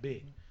wasn't that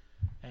big,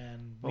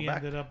 and Well, we back-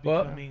 ended up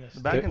well, becoming a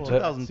Back in staple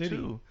of the city.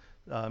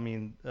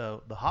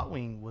 2002, the hot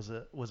wing was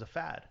a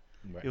fad.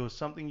 Right. It was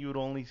something you would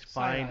only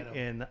Side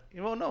find item.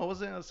 no, it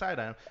wasn't a side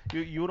item.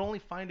 You would only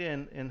find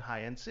it in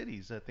high-end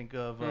cities. I think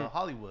of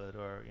Hollywood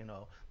or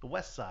the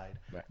West Side.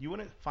 Right. You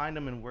wouldn't find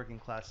them in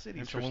working-class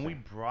cities. So when we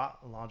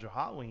brought Alondra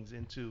Hot Wings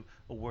into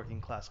a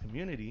working-class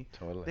community,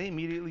 Totally. they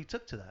immediately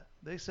took to that.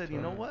 They said, you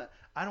know Totally. what?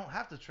 I don't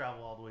have to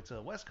travel all the way to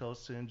the West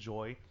Coast to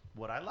enjoy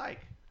what I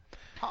like.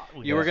 Hot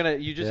wings.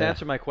 You just Yeah.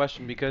 answered my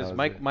question because That was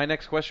my it. my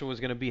next question was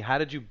going to be how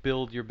did you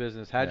build your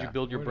business? How did you Yeah.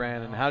 build your Word of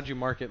brand and mouth. how did you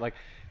market? Like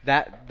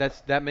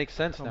that makes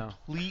sense now.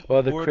 Complete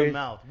Well, the word cra- of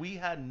mouth. We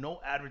had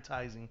no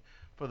advertising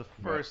for the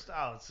first,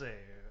 I would say,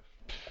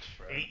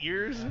 8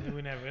 years.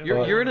 We never.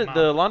 You're in word it, of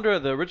the mouth.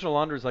 Alondra, the original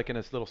Alondra is like in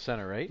its little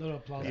center, right? Little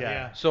plaza, Yeah.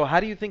 yeah. So how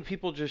do you think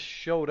people just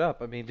showed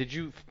up? I mean, did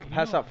you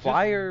pass out just-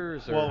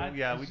 flyers or? Well,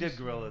 yeah, we It's did just-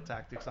 guerrilla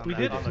tactics on We that.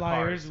 did on the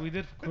flyers. cars. We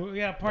did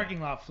parking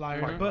lot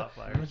flyers, Parking but lot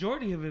flyers. the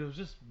majority of it was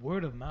just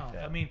word of mouth.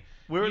 Yeah. I mean,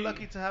 We were you-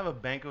 lucky to have a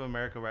Bank of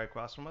America right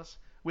across from us.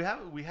 We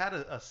had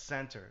a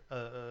center,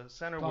 a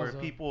center where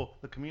Plaza.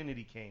 the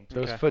community came.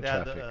 There was Okay. foot They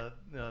had traffic.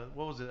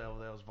 what was it? That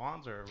was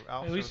Vaughn's or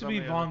Alpha. It used to be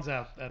Vaughn's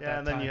out at that Yeah,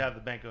 and then time. you have the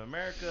Bank of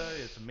America.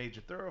 It's a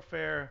major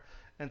thoroughfare,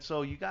 and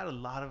so you got a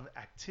lot of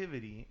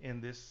activity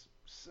in this.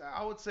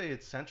 I would say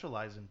it's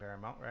centralized in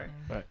Paramount, right?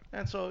 Right.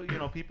 And so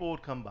people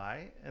would come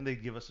by and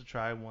they'd give us a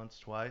try once,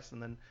 twice,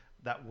 and then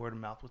that word of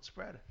mouth would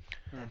spread,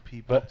 and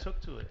people But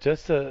took to it.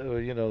 Just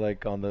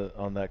like on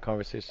that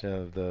conversation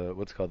of the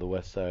what's called the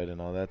West Side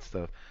and all that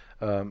stuff.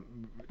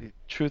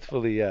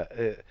 Truthfully, yeah,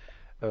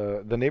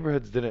 the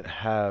neighborhoods didn't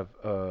have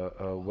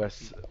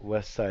West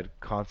Side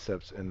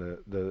concepts in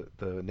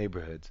the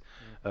neighborhoods.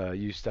 You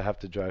used to have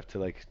to drive to,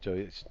 like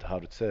Joey how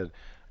it said,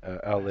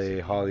 L.A.,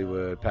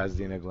 Hollywood,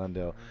 Pasadena,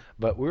 Glendale,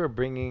 but we were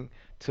bringing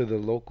to the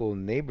local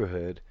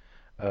neighborhood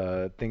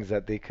things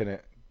that they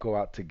couldn't go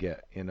out to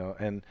get,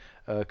 and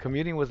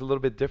commuting was a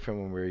little bit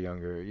different when we were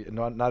younger.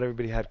 Not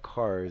everybody had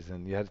cars,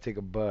 and you had to take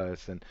a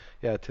bus. And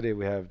yeah, today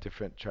we have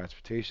different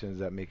transportations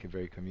that make it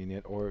very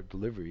convenient, or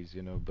deliveries,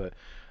 but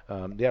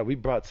yeah, we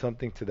brought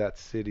something to that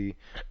city,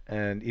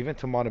 and even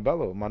to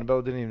Montebello.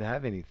 Montebello didn't even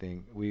have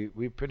anything. We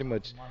pretty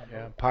much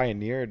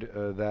pioneered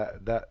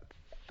that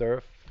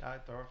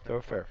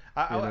thoroughfare.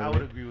 I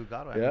would agree with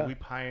Gatto. I mean, Yeah. we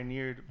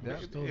pioneered. Yeah.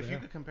 Still If you there.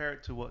 could compare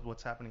it to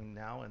what's happening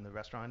now in the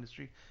restaurant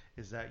industry,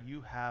 is that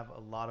you have a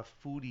lot of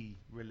foodie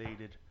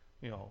related,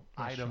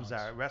 items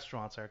that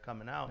restaurants are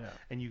coming out, Yeah.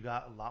 and you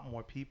got a lot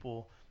more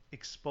people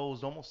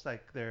exposed, almost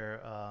like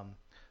they're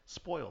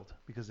spoiled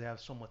because they have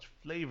so much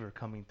flavor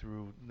coming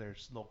through their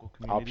local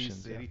community,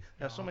 Options, city. yeah.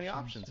 They have so many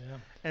options. Yeah.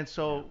 And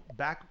so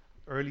back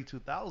early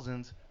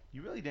 2000s,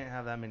 you really didn't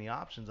have that many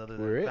options other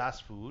We're than it.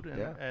 fast food and,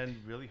 Yeah. and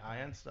really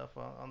high-end stuff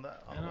on the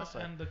west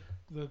side. And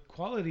the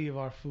quality of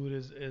our food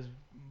is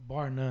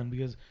bar none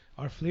because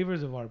our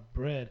flavors of our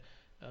bread,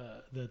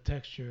 the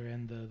texture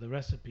and the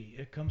recipe,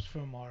 it comes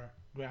from our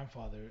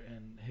grandfather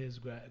and his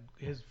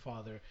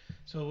father.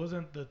 So it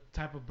wasn't the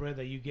type of bread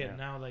that you get Yeah.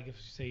 now. Like if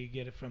you say you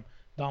get it from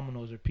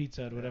Domino's or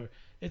Pizza Hut or whatever,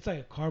 it's like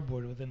a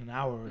cardboard within an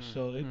hour or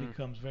so. It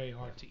becomes very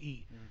hard to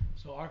eat.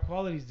 So our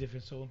quality is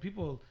different. So when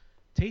people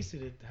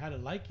tasted it, had a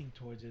liking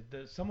towards it.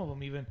 Some of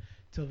them even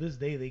till this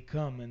day they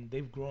come and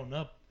they've grown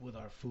up with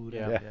our food.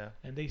 Yeah. Yeah. Yeah.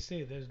 And they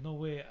say there's no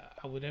way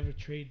I would ever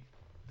trade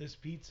this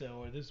pizza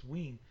or this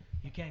wing.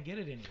 You can't get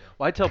it anywhere.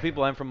 Well, I tell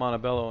people I'm from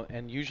Montebello,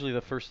 and usually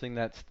the first thing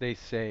that they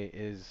say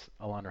is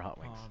Alondra Hot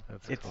Wings.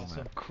 That's It's cool,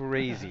 man.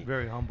 crazy.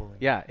 Very humbling.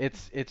 Yeah,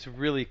 it's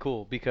really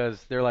cool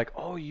because they're like,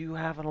 oh, you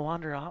have an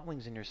Alondra Hot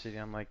Wings in your city.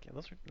 I'm like,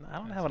 I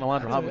don't have an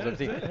Alondra Hot Wings in my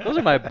city. Those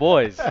are my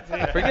boys.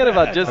 Forget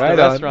about just Right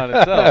the on. restaurant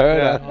itself. Right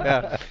Yeah, on.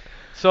 yeah.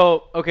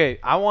 So, okay,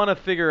 I want to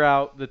figure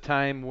out the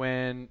time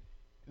when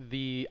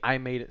the I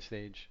Made It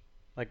stage.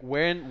 Like,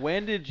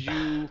 when did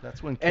you...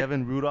 That's when And-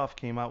 Kevin Rudolph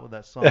came out with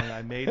that song.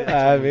 I made it.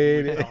 I So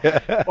made we-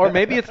 it. Or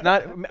maybe it's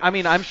not. I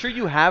mean, I'm sure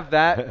you have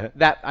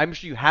I'm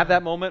sure you have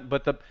that moment,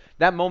 but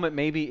that moment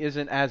maybe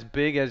isn't as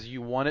big as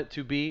you want it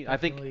to be.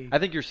 Definitely. I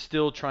think you're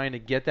still trying to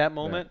get that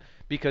moment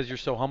because you're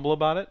so humble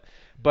about it.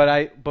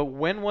 But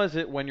when was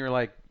it when you're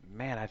like,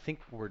 man, I think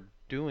we're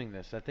doing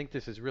this. I think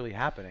this is really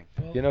happening.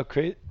 Well, You know,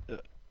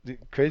 the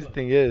crazy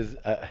thing is,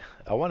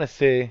 I want to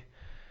say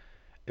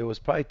it was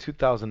probably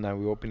 2009.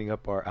 We were opening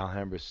up our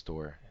Alhambra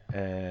store,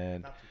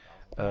 and Not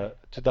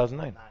 2000.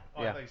 2009. Oh,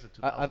 I Yeah. thought you said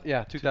 2000.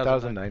 Yeah,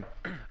 2009.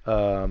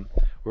 2009.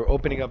 We're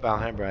opening up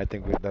Alhambra. I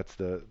think that's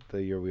the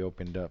year we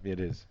opened up. It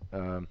is.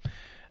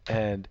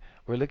 And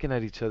we're looking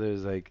at each other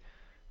as like,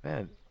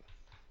 man,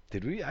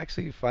 did we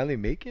actually finally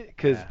make it?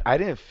 Because Yeah. I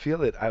didn't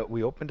feel it.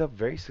 We opened up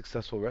very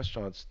successful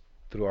restaurants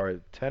through our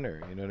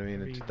tenure. You know what I mean?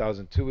 In Every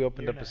 2002, we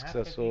opened year up and a a half, I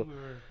think successful, we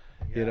were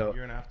you know, a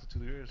year and a half to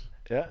 2 years.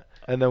 yeah.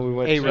 And then we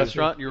went A to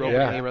restaurant? You're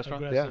opening Yeah. a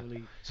restaurant?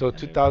 aggressively. So And it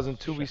was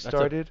 2002 we That's a-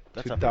 started.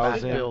 That's a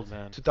 2000, fast build,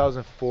 man.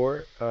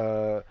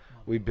 2004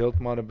 we built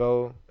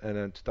Montebello, and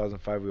then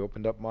 2005 we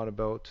opened up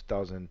Montebello.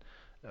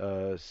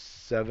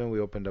 2007 we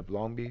opened up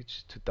Long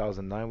Beach.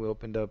 2009 we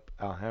opened up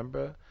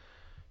Alhambra.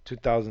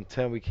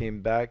 2010 we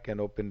came back and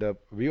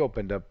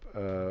reopened up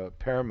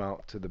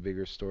Paramount to the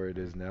bigger store it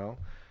is now.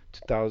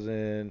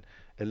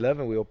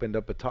 2011 we opened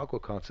up a taco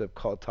concept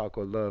called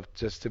Taco Love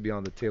just to be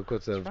on the tail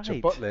coats of That's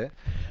right. Chipotle.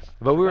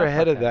 But we were Forgot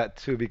ahead about of that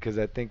too because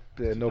I think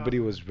nobody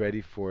was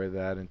ready for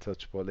that until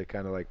Chipotle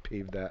kind of like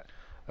paved that.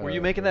 Were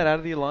you making that out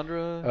of the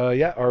Alondra?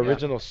 Yeah, our Yeah.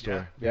 original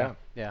store. Yeah.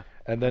 Yeah.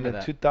 And then in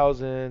Remember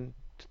that.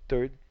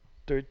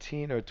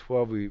 2013 or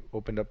 12 we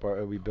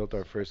built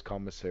our first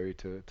commissary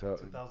to be able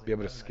to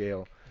 2011.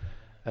 scale.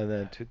 And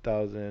then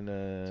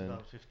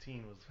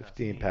 2015 was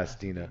 2015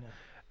 Pasadena.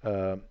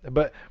 Pasadena.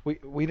 But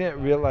we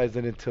didn't realize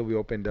it until we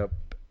opened up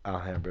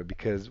Alhambra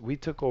because we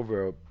took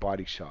over a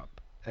body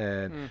shop.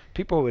 And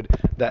people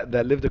that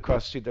lived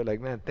across the street, they're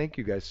like, man, thank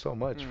you guys so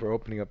much for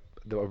opening up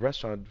a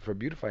restaurant, for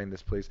beautifying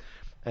this place.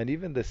 And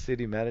even the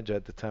city manager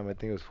at the time, I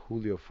think it was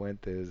Julio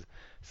Fuentes,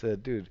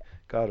 said, dude,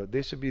 God,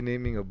 they should be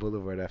naming a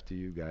boulevard after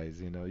you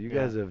guys. You know, you Yeah.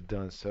 guys have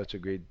done such a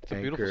great It's a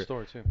anchor. beautiful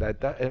store too.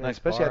 And Nice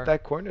especially bar. at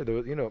that corner, there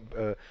was,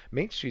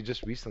 Main Street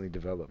just recently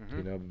developed. Mhm,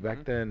 You know, back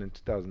mhm. then in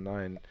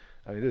 2009,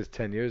 I mean, this is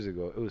 10 years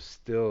ago. It was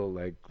still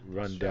like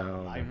run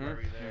down.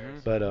 Library there.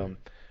 Mhm. But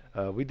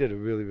we did a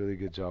really, really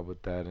good job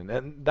with that,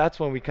 and that's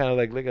when we kind of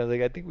like look. I was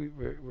like, I think we're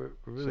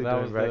really So that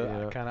doing was right. the you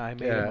know? kind of I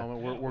made Yeah. it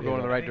moment. We're Yeah. going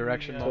in the right I think we,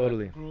 direction. moment.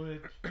 Totally. Grew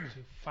it to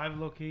 5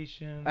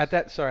 locations. At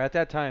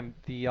that time,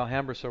 the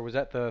Alhambra store was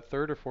that the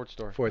third or fourth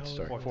store? Fourth No, it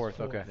store. was Fourth.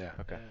 Okay. Yeah.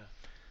 Okay.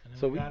 And then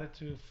So we we- got it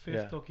to 5th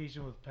yeah.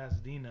 location with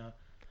Pasadena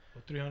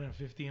with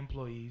 350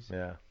 employees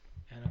Yeah.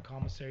 and a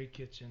commissary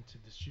kitchen to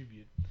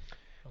distribute.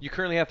 You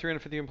currently have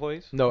 350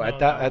 employees. No, No, at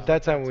that that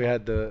was- time we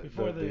had the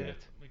Before the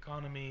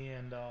economy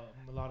and a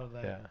lot of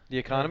that. yeah. The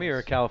economy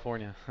or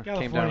California?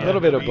 California, Came down. A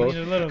little bit of I both.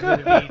 mean, a little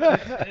bit of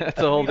each. That's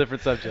a whole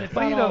different subject. It's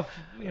But, not you know, all,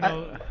 you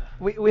know,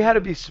 We had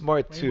to be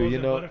smart too, rainbows you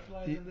and know.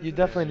 butterflies in this You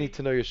definitely need industry.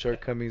 to know your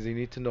shortcomings. You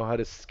need to know how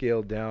to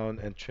scale down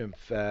and trim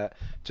fat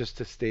just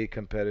to stay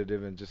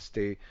competitive and just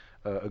stay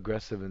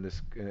aggressive in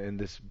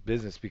this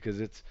business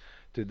because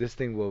this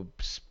thing will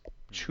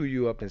chew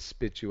you up and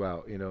spit you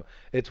out. You know,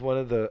 it's one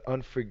of the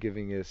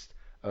unforgivingest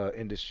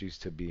industries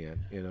to be in.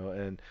 You know,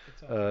 and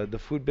it's all- the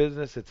food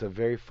business, it's a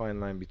very fine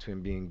line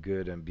between being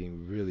good and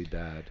being really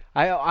bad.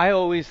 I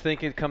always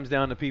think it comes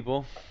down to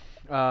people.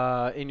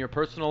 In your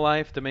personal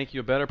life to make you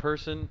a better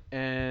person,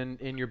 and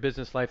in your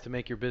business life to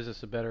make your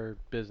business a better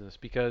business.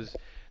 Because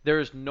there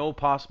is no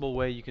possible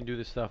way you can do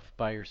this stuff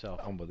by yourself.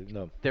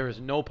 Unbelievable. No. There is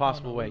no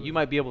possible way. we You would-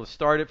 might be able to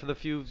start it for the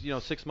few,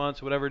 6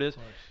 months, whatever it is.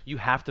 Of course. You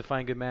have to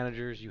find good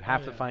managers. You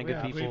have Oh, to yeah, find we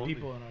good have people. Great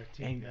people on our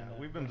team. And, Yeah, and,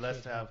 we've been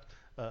blessed to have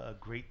a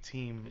great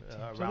team Good team.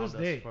 To around this us.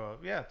 day.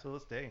 To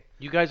this day.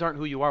 You guys aren't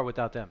who you are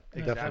without them.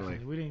 No, Definitely.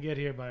 We didn't get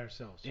here by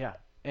ourselves. Yeah,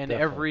 and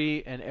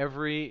Definitely.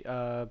 every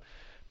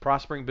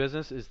prospering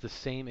business is the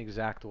same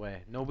exact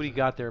way. Nobody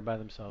got there by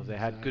themselves. They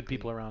had good Exactly.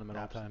 people around them at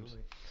all times.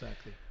 Absolutely.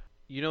 Exactly.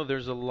 You know,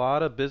 there's a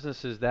lot of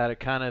businesses that it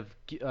kind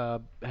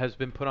of has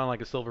been put on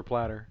like a silver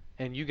platter,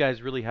 and you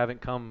guys really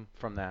haven't come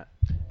from that.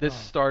 This No.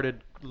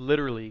 started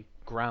literally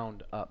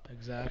ground up.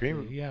 Exactly.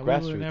 Green- Yeah, we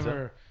grassroots, were huh?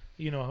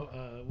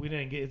 never, we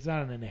didn't get. It's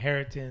not an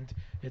inheritance.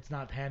 It's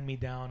not hand me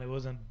down. It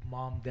wasn't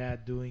mom,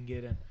 dad doing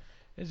it, and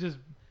it's just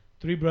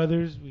three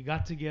brothers. We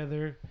got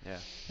together, Yeah.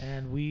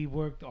 and we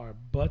worked our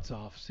butts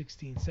off,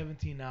 16,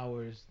 17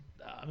 hours.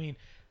 I mean,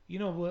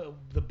 what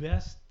the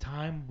best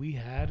time we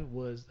had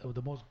was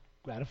the most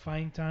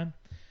gratifying time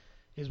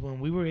is when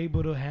we were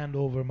able to hand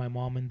over my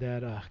mom and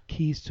dad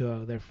keys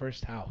to their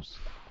first house.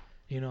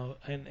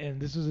 And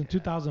this was in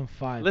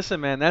 2005. Listen,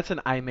 man, that's an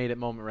I made it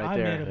moment right I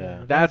there. made a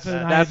moment. That's an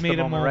I that's made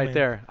the a moment right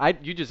there.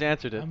 You just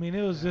answered it. I mean,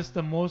 it was just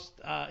the most,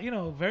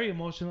 very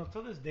emotional.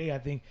 To this day, I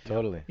think,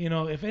 Totally.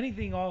 if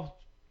anything all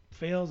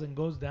fails and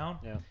goes down,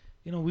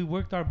 we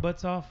worked our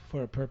butts off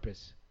for a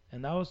purpose.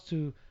 And that was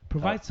to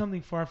provide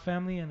something for our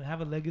family and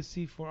have a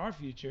legacy for our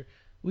future.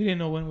 We didn't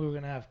know when we were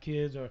going to have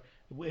kids or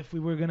if we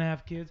were going to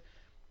have kids.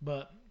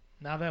 But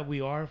now that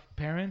we are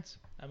parents,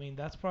 I mean,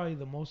 that's probably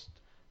the most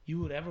you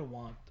would ever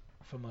want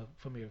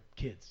from your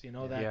kids.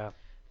 That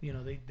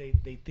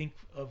they think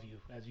of you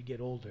as you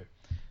get older.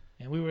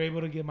 And we were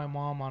able to get my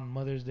mom on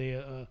Mother's Day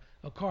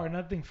a car,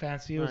 nothing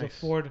fancy. It was a Nice.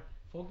 Ford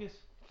Focus.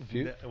 Was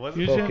Fusion.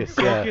 Focus,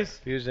 Focus.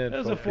 yeah. Fusion. It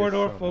was a Focus,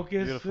 four-door so-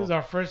 Focus. Beautiful. This is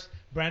our first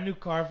brand new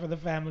car for the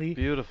family.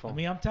 Beautiful. I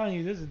mean, I'm telling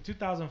you, this is in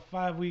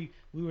 2005. We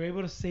were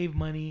able to save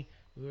money.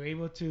 We were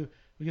able to,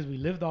 because we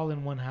lived all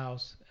in one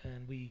house,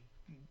 and we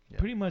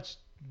pretty much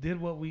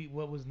did what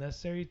was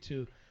necessary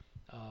to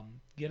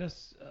get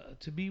us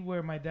to be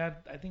where my dad,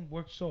 I think,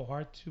 worked so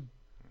hard to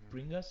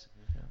bring us,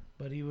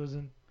 but he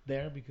wasn't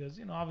there because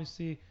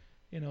obviously,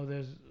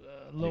 there's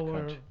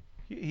lower. country.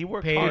 He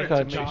worked Paid hard to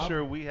country. make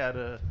sure we had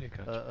a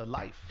country.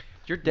 life.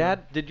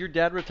 Did your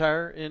dad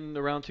retire in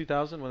around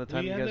 2000 when the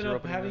time We you guys ended were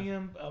up opening? having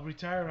him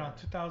retire around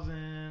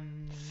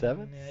 2008, I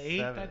Seven.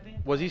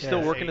 think. Was he still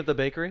Yeah. working at the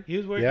bakery? He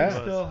was working,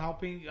 Yeah. still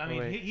helping. I mean,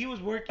 Wait. he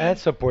was working And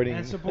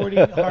supporting. some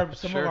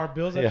Sure. of our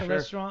bills at Yeah. the Sure.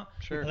 restaurant.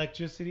 Sure.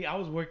 Electricity. I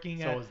was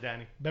working So at was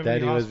Danny. Beverly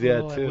Danny was,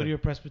 Hospital yeah, at too. Whittier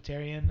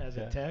Presbyterian as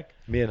Yeah. a tech.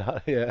 Me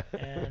and yeah.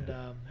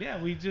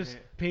 And we just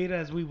paid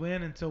as we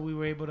went until we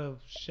were able to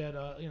shed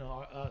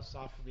us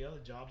off of the other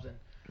jobs and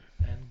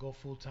go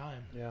full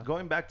time. Yeah.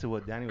 Going back to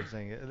what Danny was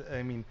saying,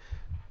 I mean,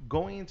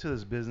 going into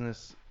this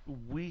business,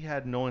 we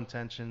had no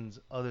intentions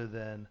other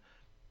than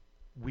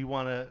we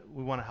want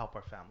to help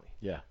our family.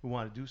 Yeah. We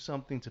want to do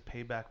something to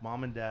pay back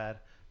mom and dad,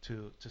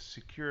 to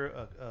secure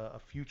a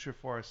future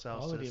for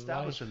ourselves, Quality to of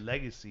establish life. a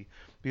legacy.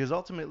 Because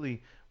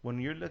ultimately, when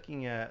you're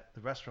looking at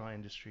the restaurant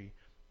industry,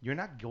 you're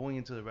not going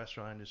into the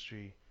restaurant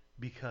industry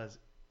because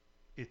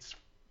it's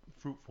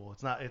fruitful.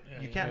 It's not.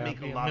 You can't yeah. make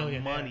Be a a lot of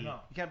millionaire, money. no.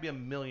 You can't be a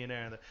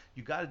millionaire.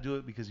 You got to do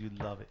it because you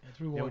love it. It's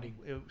rewarding.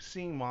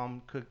 Seeing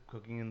mom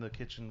cooking in the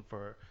kitchen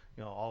for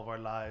all of our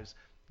lives,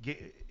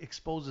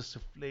 expose us to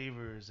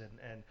flavors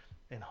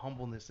and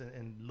humbleness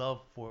and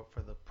love for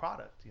the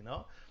product.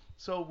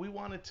 So we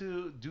wanted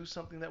to do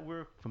something that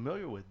we're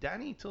familiar with.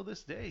 Danny, till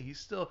this day, he's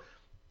still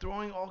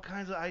throwing all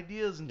kinds of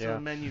ideas into Yeah. the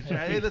menu.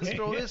 Hey, let's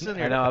throw this in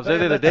here. I know. I was there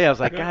the other day. I was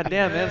like, God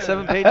damn, man, Yeah.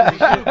 7 pages. of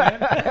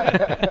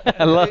shit."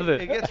 I love It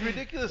it. gets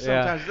ridiculous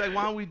Yeah. sometimes. It's like,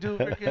 why don't we do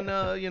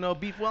freaking,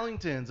 beef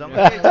Wellingtons? I'm Yeah.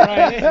 like,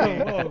 hey,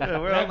 Right. whoa,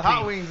 Whoa. we're on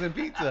hot wings and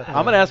pizza.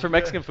 I'm gonna ask for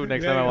Mexican food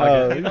next time I walk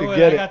Oh, in. you know can what?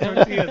 get I got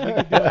tortillas. We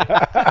can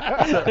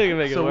do it. We can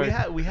make it So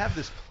work. we have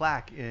this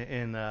plaque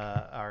in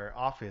our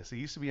office. It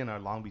used to be in our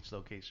Long Beach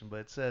location, but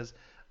it says.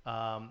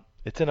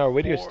 It's in our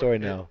Whittier four- store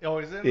now.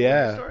 Is it in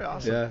Yeah. the Whittier store?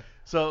 Awesome. Yeah.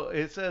 So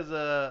it says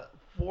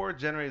 4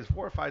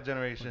 or 5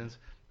 generations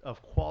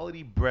of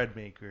quality bread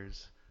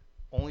makers,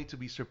 only to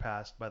be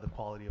surpassed by the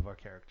quality of our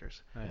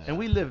characters. Nice. And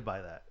we live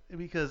by that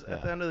because at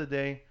Yeah. the end of the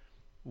day,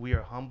 we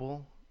are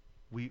humble.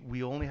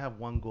 We only have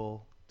one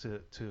goal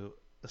to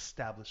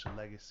establish a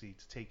legacy,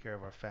 to take care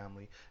of our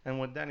family. And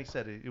when Danny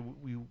said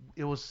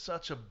it was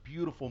such a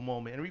beautiful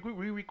moment, and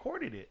we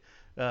recorded it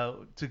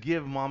to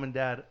give mom and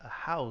dad a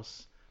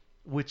house,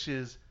 which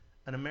is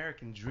an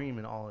American dream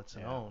in all its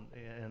own.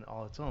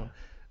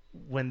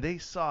 When they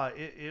saw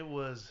it, it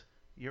was.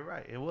 You're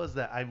right. It was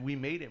that we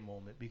made it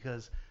moment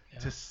because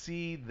to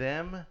see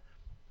them,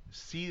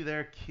 see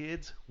their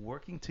kids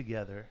working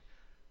together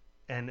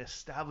and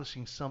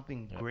establishing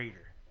something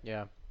greater.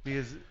 Yeah.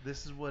 Because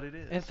this is what it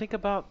is. And think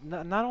about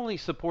not only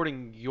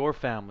supporting your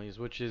families,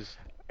 which is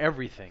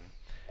everything,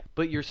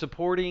 but you're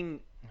supporting.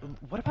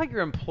 What about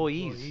your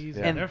employees Employees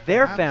and and their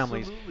their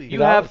families? Absolutely. You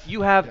That have was-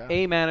 you have yeah.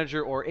 a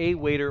manager or a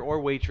waiter or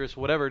waitress,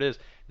 whatever it is,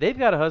 They've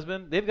got a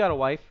husband, they've got a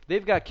wife,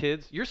 they've got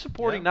kids. You're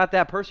supporting Yeah. not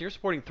that person, you're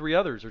supporting three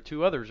others or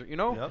two others, you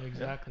know? Yep.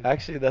 Exactly.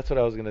 Actually, that's what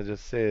I was gonna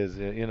just say is,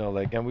 you know,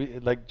 like, and we,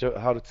 like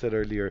how it said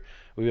earlier,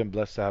 we've been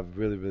blessed to have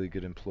really, really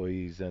good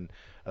employees, and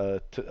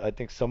I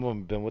think some of them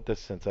have been with us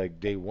since like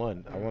day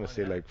one. I want to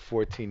say Yeah. like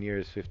 14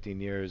 years, 15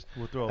 years,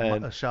 We'll throw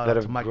and a shout that out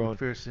have to Mike grown.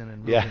 McPherson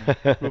and Yeah,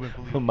 Ruben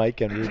Pulido. Mike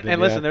and Ruben. And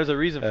yeah. listen, there's a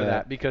reason for Uh,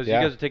 that because yeah.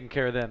 you guys are taking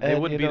care of them. They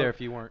And, wouldn't you be know, there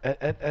if you weren't.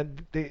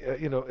 and they,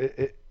 you know,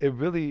 it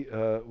really,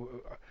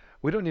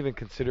 we don't even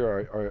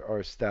consider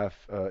our staff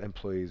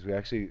employees. We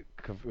actually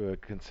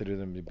consider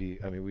them to be,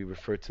 I mean, we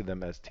refer to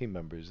them as team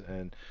members.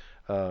 And,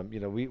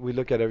 you know, we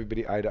look at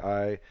everybody eye to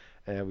eye,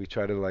 and we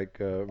try to like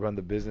run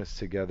the business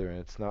together. And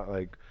it's not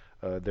like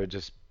they're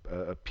just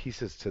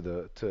pieces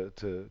to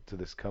to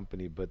this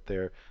company, but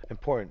they're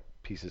important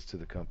pieces to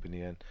the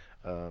company. And,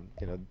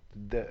 you know,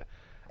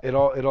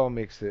 it all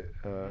makes it,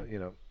 you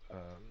know,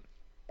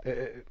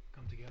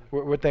 Come together.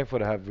 we're thankful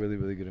to have really,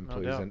 really good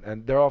employees, doubt.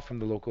 and they're all from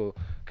the local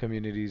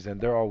communities, and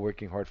they're all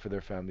working hard for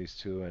their families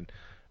too, and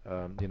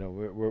you know,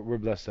 we're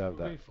blessed to have We're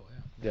that. grateful,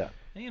 yeah. Yeah.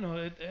 And, you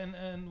know,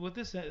 and with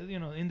this, you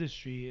know,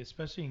 industry,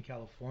 especially in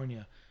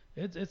California,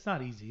 it's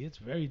not easy. It's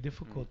very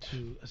difficult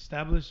to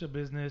establish a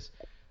business,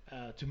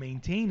 to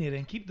maintain it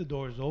and keep the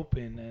doors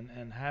open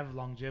and have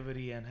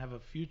longevity and have a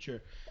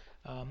future.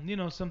 You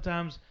know,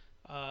 sometimes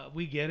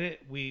we get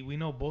it. We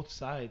know both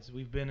sides.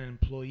 We've been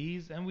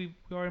employees and we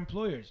are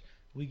employers.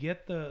 We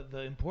get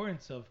the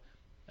importance of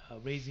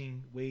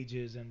raising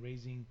wages and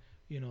raising,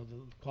 you know, the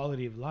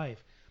quality of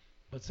life.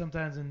 But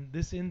sometimes in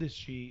this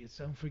industry, it's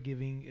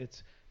unforgiving.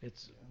 It's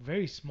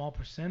very small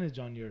percentage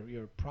on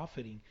your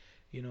profiting.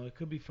 You know, it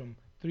could be from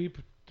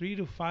 3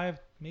 to 5,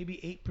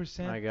 maybe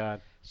 8%. My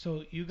God.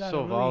 So you gotta So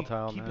really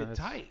volatile, keep man. it It's-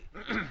 tight.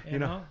 You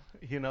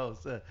know,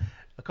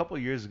 a couple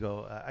of years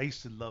ago, I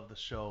used to love the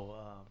show.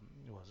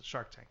 It was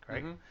Shark Tank,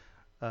 right? Mhm.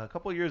 A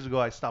couple of years ago,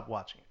 I stopped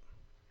watching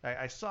it.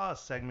 I saw a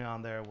segment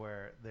on there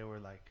where they were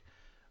like,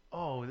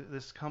 "Oh,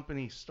 this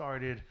company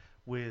started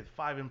with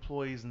 5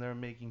 employees and they're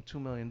making $2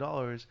 million,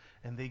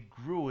 and they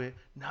grew it.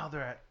 Now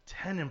they're at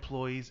 10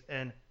 employees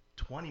and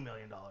 $20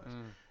 million."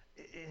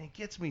 And it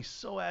gets me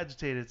so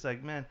agitated. It's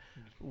like, man,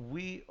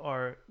 we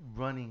are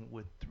running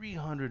with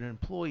 300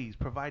 employees,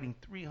 providing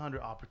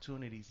 300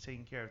 opportunities,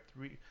 taking care of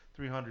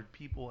 300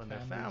 people and their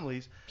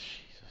families,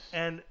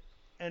 Jesus.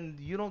 and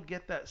you don't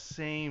get that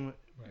same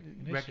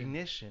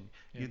recognition.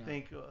 You're You not.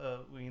 think,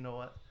 well, you know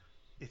what,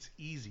 it's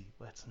easy,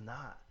 but it's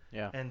not.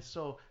 Yeah. And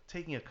so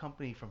taking a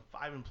company from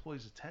 5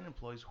 employees to 10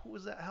 employees, who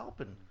is that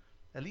helping?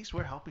 At least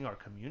we're helping our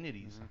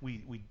communities.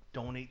 We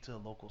donate to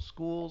local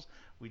schools.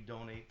 We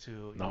donate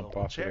to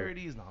local Nonprofit.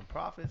 charities,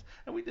 nonprofits,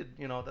 and we did.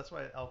 You know, that's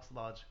why Elks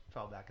Lodge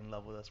fell back in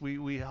love with us. We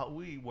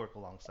work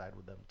alongside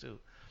with them too.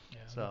 Yeah,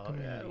 the So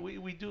community.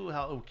 we do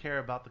care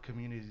about the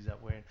communities that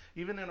we're in.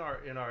 Even in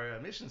our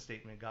mission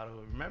statement, gotta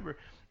remember,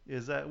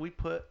 is that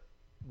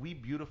we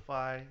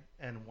beautify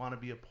and want to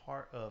be a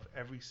part of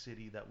every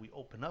city that we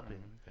open up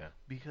in. Yeah.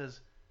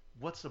 Because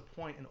what's the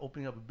point in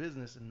opening up a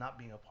business and not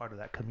being a part of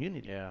that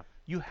community? Yeah.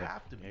 You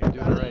have to be. Yeah, You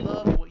you're doing gotta it right.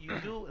 love what you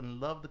do and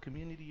love the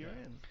community you're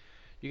in.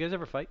 You guys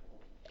ever fight?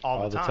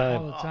 All the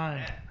time. All the time.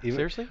 man. Even-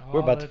 Seriously?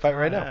 We're All about the to fight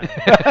right time.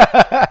 now.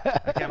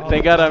 I can't Thank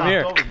believe God you I'm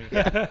here. talked over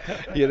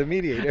me. You're the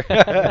mediator.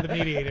 The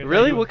mediator.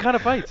 Really? Like, What kind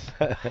of fights?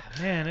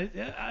 Man,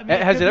 I mean,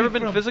 Has could it ever be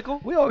been from- physical?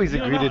 We always You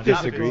know, agree to not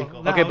disagree.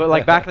 physical. Okay, but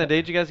like back in the day,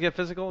 did you guys get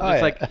physical? Oh, Just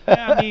yeah. like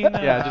Yeah, I mean, Yeah,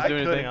 just I doing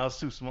couldn't. anything. I was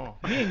too small.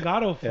 me and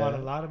Gato fought Yeah.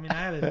 a lot. I mean, I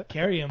had to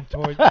carry him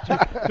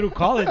through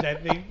college, I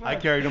think. I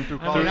carried him through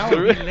I mean, college.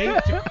 I would be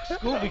late to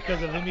school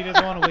because of him. He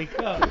doesn't want to wake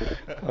up.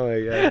 Oh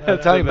my God! I'm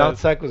That's telling you, the Mount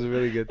best. Sac was a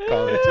really good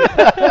college.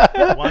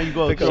 Why don't you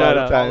go Took to a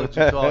lot college of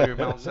time. to all your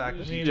Mount Sac? I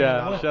mean, teachers?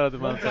 Yeah, one- shout out to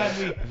one Mount time Sac.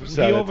 he Shout out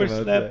to Mount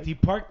overslept. Sac. He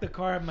parked the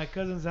car at my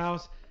cousin's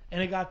house,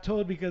 and it got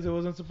towed because it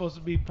wasn't supposed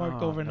to be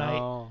parked Oh, overnight.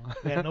 no.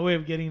 They had no way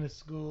of getting to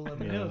school. I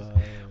mean, it was,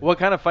 What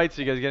kind of fights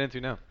do you guys get into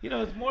now? you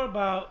know, it's more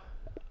about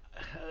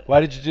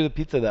Why did you do the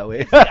pizza that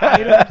way?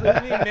 items, I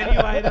mean, menu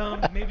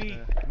items, maybe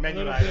Menu a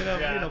little items, bit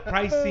of yeah. you know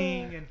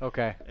pricing, and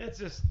Okay. it's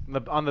just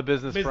On the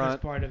business, business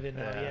front. part of it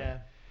now. Yeah. Yeah.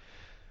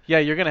 Yeah,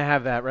 you're gonna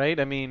have that, right?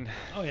 I mean,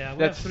 Oh yeah, we have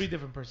That's- 3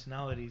 different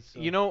personalities. So.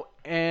 you know,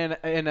 and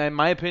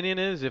my opinion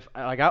is, if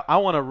I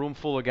want a room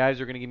full of guys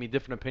who are gonna give me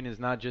different opinions,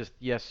 not just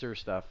yes sir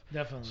stuff.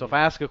 Definitely. So if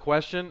I ask a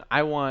question,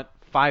 I want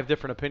 5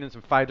 different opinions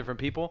from 5 different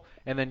people,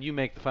 and then you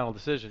make the final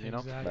decision. You know.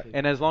 Exactly.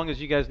 And as long as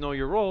you guys know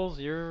your roles,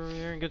 you're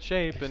in good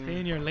shape. And Stay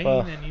in your lane,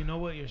 Well- and you know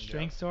what your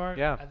strengths are.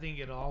 Yeah. I think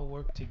it'll all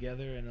work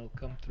together and it'll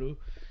come through.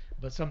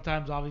 But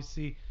sometimes,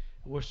 obviously,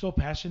 we're so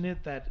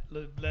passionate that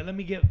look, let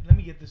me get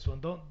this one.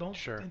 Don't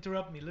Sure.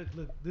 interrupt me. Look,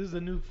 this is a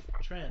new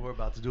trend. We're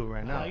about to do it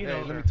right now. You Hey,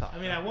 know, let me talk. I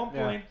mean, at one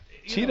Yeah. point,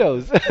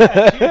 Cheetos.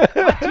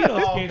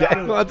 Cheetos Oh, came God,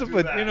 through. want to do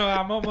put- that. You know,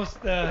 I'm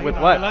almost with you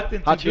know, what?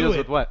 reluctant Hot to do Cheetos it.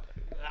 with what?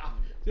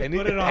 Just Any-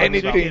 put it on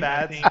anything. chicken,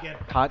 I Bad. think, and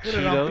Hot put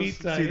it on Cheetos?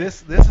 pizza. See, It-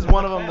 this is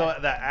one of them fat.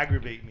 though, that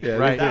aggravate me. Yeah,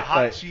 Right. That hot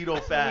right.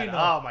 Cheeto fat. You know.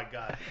 Oh my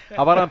god.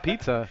 How about on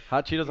pizza?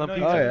 Hot Cheetos You on know,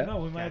 pizza? Oh, you yeah. never know,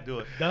 we might do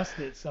it. dust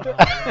it somehow.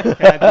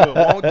 Can't do it.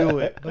 Won't do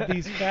it. But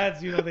these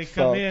fads, you know, they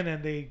come Salt. in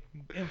and they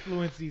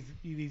influence these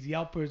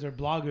Yelpers or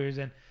bloggers,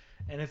 and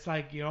and it's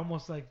like you're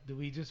almost like, do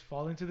we just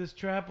fall into this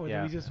trap, or do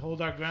Yeah. we just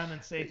hold our ground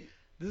and say,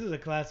 this is a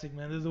classic,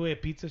 man. This is the way a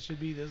pizza should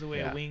be. This is the way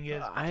Yeah. a wing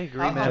is. I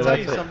agree, I'll man. tell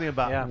That's you it. something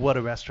about Yeah. what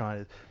a restaurant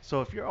is.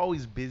 So if you're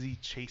always busy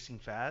chasing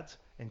fads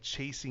and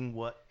chasing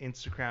what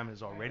Instagram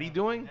is already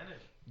doing,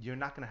 you're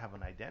not going to have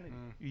an identity.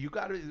 You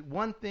got to,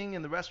 one thing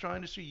in the restaurant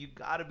industry, you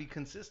got to be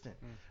consistent.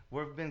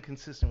 We've been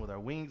consistent with our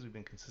wings, we've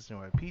been consistent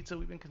with our pizza,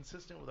 we've been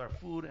consistent with our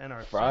food and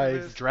our Fries.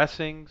 service.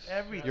 Dressings.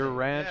 Everything. Your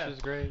ranch Yeah. is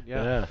great.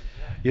 Yeah. Yeah.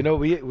 You know,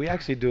 we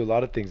actually do a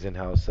lot of things in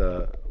house.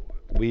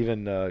 We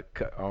even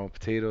cut our own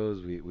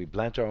potatoes. We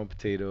blanch our own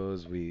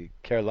potatoes. We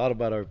care a lot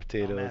about our Oh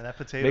potatoes. man, that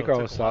potato Make our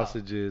own took a while.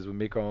 sausages. We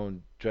make our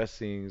own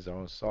dressings, our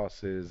own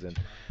sauces, and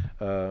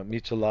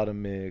michelada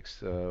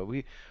mix.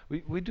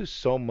 We do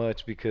so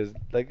much because,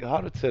 like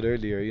Harold said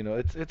earlier, you know,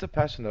 it's a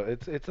passion.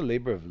 It's a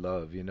labor of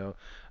love. You know,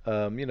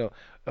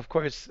 of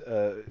course,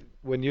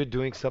 when you're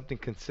doing something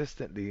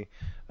consistently,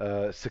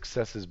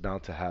 success is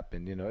bound to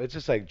happen. You know, it's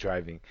just like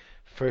driving.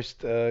 First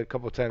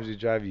couple times you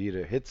drive, you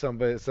either hit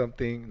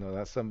something, no,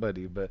 not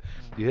somebody, but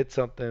you hit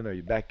something or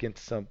you back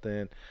into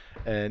something,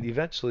 and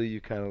eventually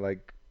you kind of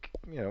like,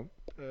 you know,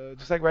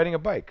 just like riding a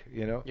bike,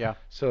 you know. Yeah.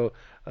 So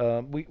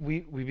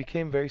we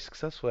became very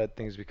successful at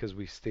things because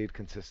we stayed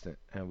consistent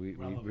and we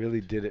Relevant. really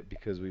did it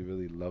because we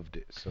really loved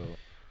it. So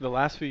The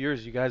last few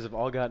years, you guys have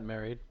all gotten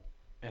married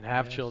and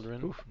have Yes.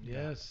 children. oof.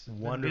 Yes. Been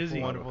Wonderful,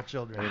 busy. wonderful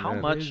children. How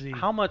Amen. much? Busy.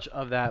 How much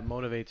of that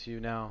motivates you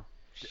now?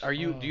 Are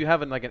you? Oh. Do you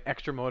have like an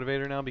extra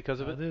motivator now because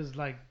of it? There's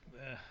like,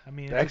 I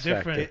mean, The it's a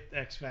different X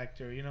X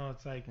factor. You know,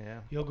 it's like Yeah.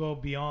 you'll go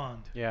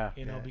beyond. Yeah.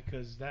 You know, Yeah.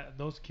 because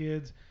those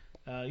kids,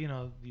 you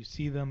know, you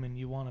see them and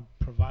you want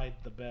to provide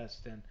the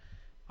best, and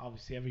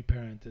obviously every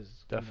parent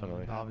is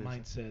Definitely. in that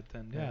Obviously. mindset,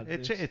 and Yeah. yeah, It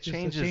it's cha- it just a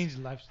changes changed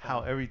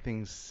lifestyle. How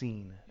everything's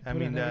seen. I Put it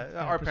mean, in every-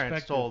 our parents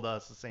perspective. told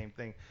us the same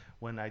thing.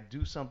 When I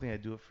do something, I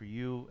do it for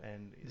you,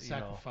 and The you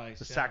sacrifice,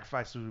 know, the yeah.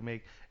 sacrifices we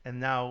make. And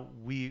now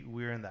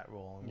we're in that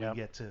role, and Yep. we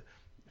get to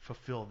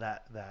fulfill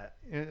that. But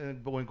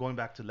when going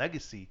back to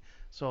legacy,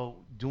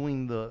 so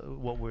doing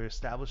what we're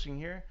establishing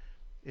here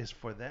is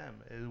for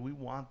them. We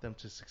want them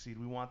to succeed.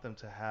 We want them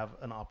to have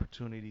an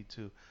opportunity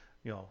to,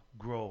 you know,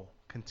 grow,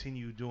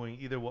 continue doing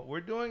either what we're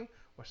doing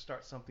or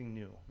start something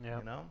new. Yeah.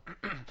 You know.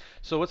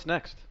 So what's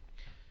next?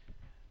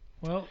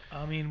 Well,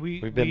 I mean, we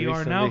We've been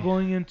are now recently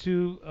going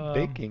into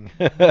Baking.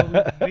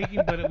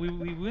 baking, but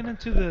we went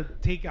into the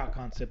takeout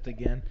concept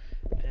again,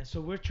 and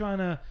so we're trying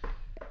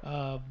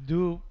to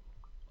do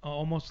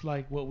almost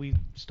like what we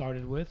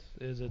started with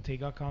is a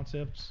takeout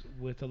concepts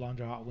with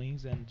Alondra Hot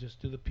Wings, and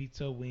just do the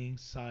pizza,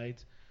 wings,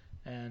 sides,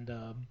 and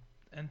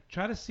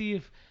try to see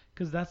if,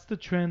 because that's the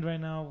trend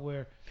right now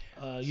where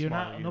you're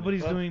Smaller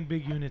nobody's units. doing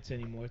big units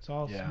anymore. It's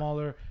all Yeah.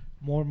 smaller,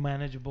 more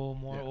manageable,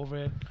 more Yeah.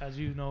 overhead. As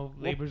you know,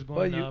 labor's well,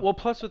 going you- up. Well,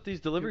 plus with these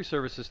delivery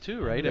services too,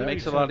 right? It Yeah,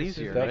 makes it a lot services,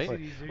 easier, definitely.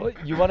 right? Definitely.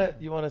 Easier. Well,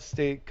 you wanna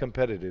stay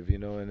competitive, you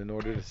know, and in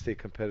order to stay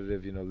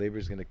competitive, you know,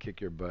 labor's gonna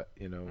kick your butt,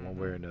 you know, one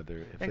way or another.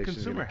 And Inflation's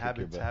consumer gonna kick your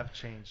habits butt. have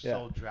changed Yeah.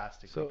 so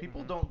drastically. So-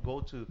 People don't go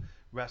to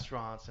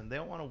restaurants and they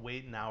don't want to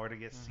wait an hour to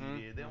get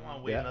seated. They don't want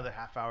to wait Yeah. another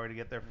half hour to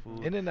get their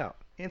food. In and out.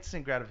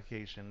 Instant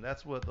gratification.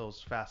 That's what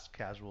those fast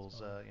casuals,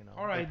 you know.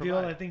 Our they ideal,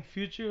 provide. I think,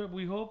 future.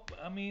 We hope.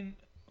 I mean,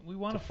 we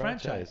want To to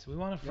franchise. franchise. We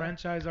want to Yeah.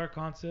 franchise our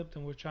concept,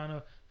 and we're trying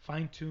to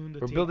fine tune the.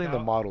 We're building the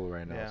takeout. model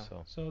right now, Yeah.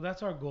 so So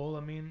that's our goal.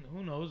 I mean,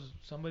 who knows?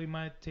 Somebody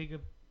might take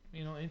a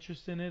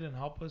interest in it and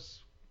help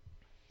us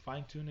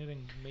fine tune it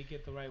and make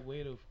it the right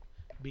way to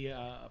be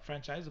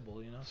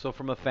franchisable. You know. So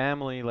from a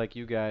family like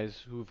you guys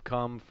who've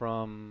come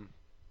from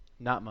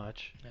not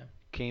much, Yeah.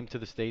 came to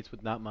the States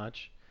with not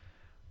much,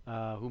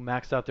 who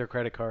maxed out their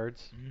credit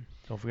cards,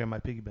 Don't forget my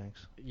piggy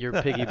banks. your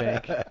piggy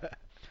bank.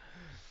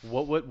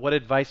 What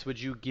advice would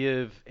you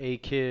give a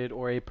kid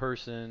or a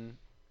person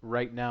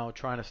right now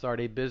trying to start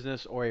a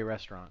business or a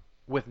restaurant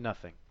with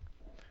nothing?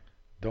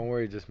 don't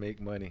worry, just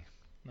make money.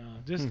 No,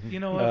 just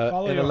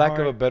follow in your a lack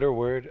heart. of a better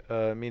word,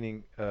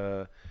 meaning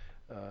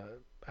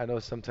I know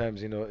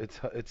sometimes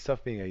it's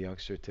tough being a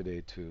youngster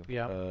today too.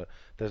 Yeah.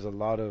 There's a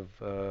lot of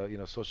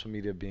social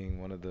media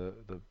being one of the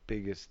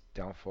biggest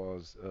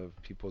downfalls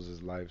of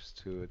people's lives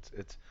too.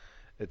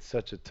 It's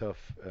such a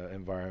tough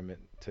environment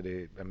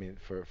today. I mean,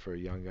 for a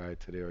young guy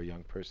today or a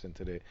young person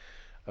today,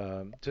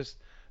 just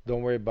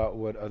don't worry about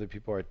what other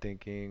people are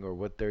thinking or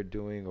what they're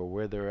doing or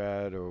where they're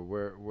at or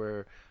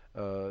where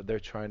they're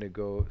trying to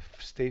go.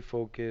 Stay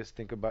focused.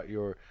 Think about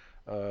your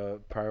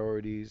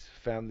priorities,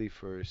 family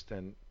first,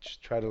 and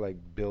just try to like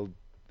build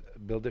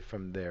it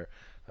from there.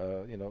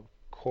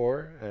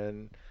 Core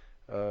and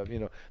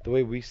the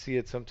way we see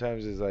it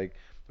sometimes is like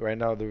right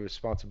now the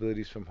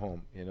responsibilities from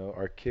home.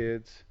 Our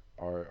kids,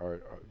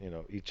 our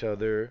each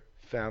other,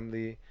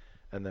 family,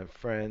 and then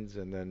friends,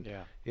 and then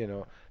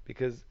Yeah.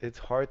 because it's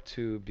hard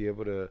to be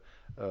able to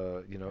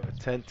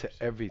attend to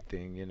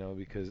everything,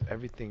 because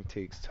everything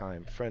takes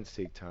time. Friends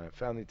take time,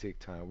 family take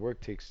time,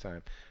 work takes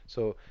time.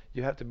 So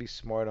you have to be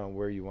smart on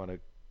where you want to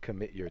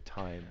commit your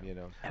time.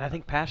 And I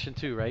think passion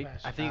too, right?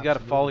 Passion. I think you got to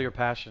follow Absolutely. your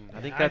passion. I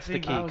Yeah, think I that's the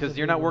think key that was because a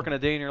you're big not one. working a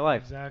day in your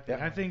life. Exactly.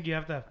 Yeah. I think you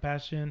have to have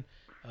passion,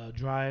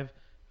 drive,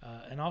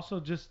 And also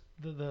just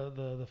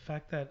the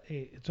fact that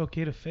hey, it's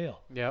okay to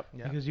fail Yep.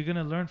 Yeah. because you're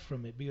gonna learn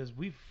from it. Because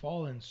we've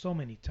fallen so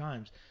many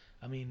times.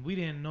 I mean, we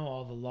didn't know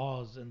all the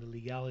laws and the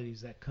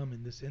legalities that come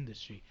in this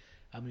industry.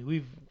 I mean,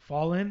 we've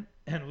fallen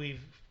and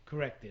we've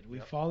corrected.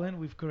 We've Yep. fallen,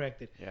 we've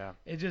corrected. Yeah.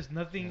 It's just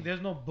nothing. Yeah.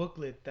 There's no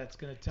booklet that's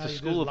gonna tell It's a you.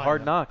 school this of life.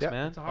 hard knocks, Yeah.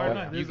 man. It's a hard Oh,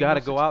 knock. yeah. This You is the got to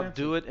most go out, expensive.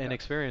 do it, and Yeah.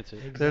 experience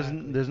it.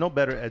 Exactly. There's no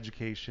better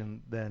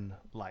education than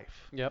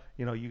life. Yep.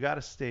 You know, you got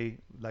to stay,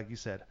 like you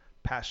said,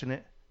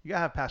 passionate. You got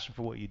to have passion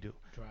for what you do.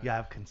 Drive. You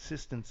have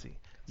consistency.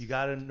 You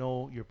got to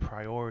know your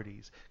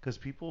priorities, because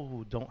people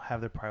who don't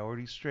have their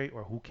priorities straight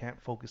or who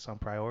can't focus on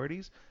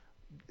priorities,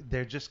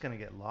 they're just gonna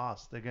get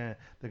lost. They're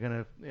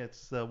gonna.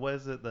 It's what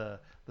is it? The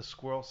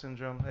squirrel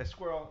syndrome. A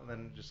squirrel, and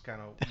then just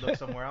kind of look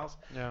somewhere else.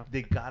 Yeah.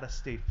 They gotta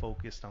stay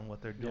focused on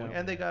what they're doing, Yeah.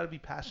 and they gotta be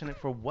passionate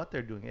for what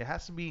they're doing. It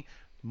has to be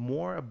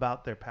more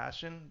about their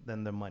passion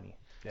than their money.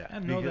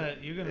 And know Because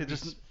that you're going to it be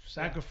just-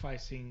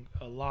 sacrificing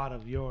a lot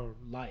of your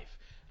life.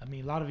 I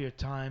mean, a lot of your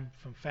time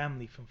from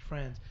family, from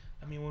friends.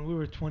 I mean, when we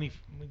were 20,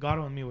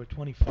 Gato and me were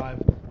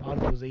 25,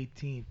 Otto was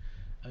 18.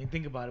 I mean,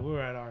 think about it. We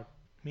were at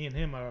me and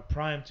him, our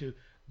prime to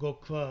go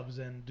clubs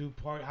and do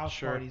house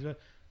Sure. parties. But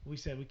we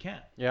said we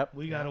can't. Yep.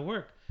 We got to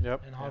work.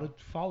 Yep. And Otto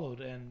followed.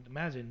 And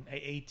imagine,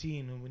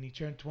 18, and when he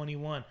turned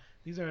 21,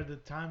 these are the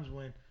times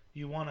when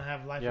you want to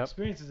have life Yep.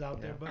 experiences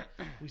out there. Yeah.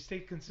 But we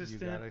stayed You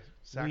consistent. gotta We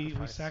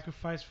sacrifice.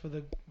 sacrifice for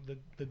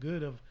the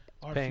good of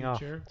our Paying off.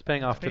 future. It's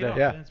paying off It's paid today. off,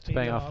 Yeah. man. It's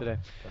paying off today.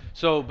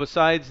 So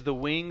besides the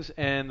wings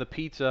and the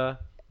pizza,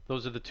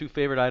 those are the two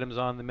favorite items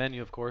on the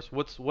menu, of course.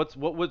 What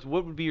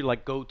would be your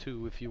like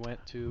go-to if you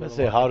went to? Let's a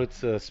say lunch?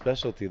 Harut's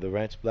specialty, the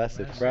ranch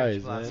blasted Ranch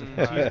fries, blasted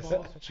man. Cheese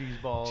balls. Cheese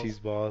balls. Cheese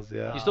balls,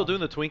 yeah. You still doing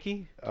the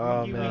Twinkie?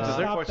 Oh You- man. we They're stopped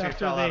unfortunately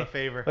after fell out they- of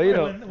favor. Oh, you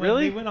know, when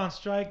really? they went on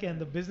strike and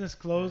the business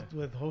closed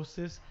with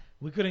Hostess,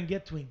 we couldn't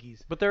get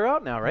Twinkies. But they're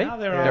out now, right? Now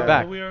they're, They're out,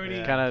 back. but we already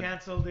Yeah. Kinda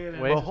canceled it.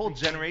 and wait. Well, a just whole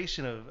became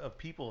generation of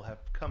people have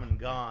come and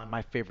gone.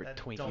 My favorite that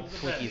Twinkie. don't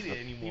Twinkies eat the- it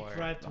anymore. deep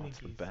fried Oh, it's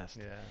the Twinkies. best.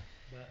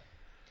 Yeah.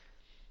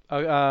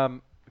 But,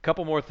 A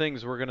couple more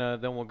things.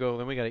 Then we'll go.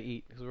 Then we gotta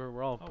eat because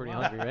we're all Oh, pretty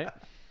wow. hungry, right?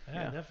 yeah,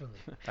 Yeah. definitely.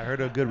 I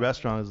heard a good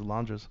restaurant is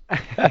Alondra's.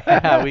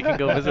 We can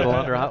go visit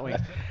Alondra Hot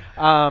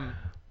Wings.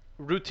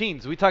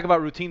 Routines. We talk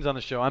about routines on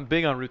the show. I'm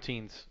big on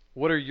routines.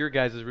 What are your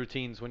guys'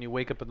 routines when you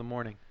wake up in the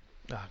morning?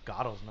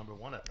 Gatto's number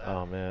one at that.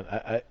 Oh man,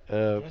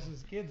 Dress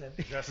as kids, I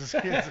think. Dress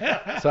as kids.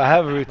 so I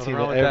have a Nothing routine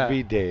wrong with that.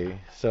 every day.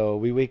 So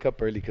we wake up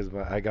early because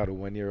I got a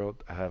 1-year-old.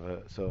 I have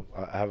a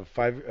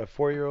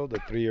 4-year-old, a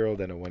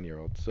 3-year-old, and a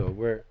 1-year-old. So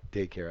we're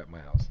daycare at my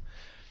house.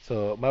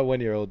 So my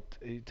 1-year-old,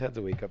 he tends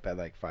to wake up at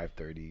like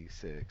 5:30,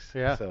 6.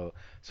 Yeah. So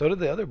do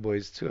the other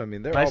boys too. I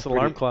mean, they're Nice all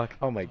alarm pretty, clock.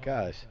 Oh my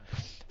gosh.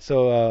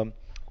 So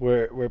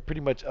we're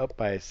pretty much up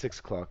by 6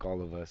 o'clock,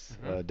 all of us.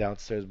 Mhm.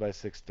 Downstairs by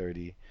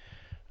 6:30.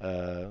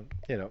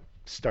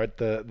 Start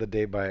the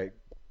day by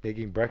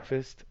making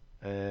breakfast.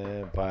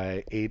 And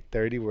by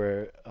 8:30,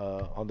 we're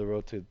on the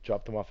road to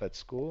drop them off at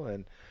school.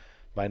 And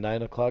by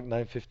 9 o'clock,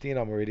 9:15,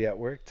 I'm already at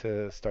work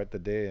to start the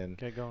day. And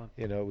Get going.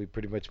 we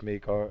pretty much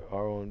make our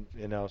own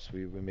in-house.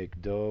 We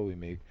make dough. We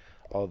make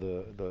all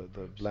the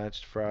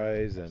blanched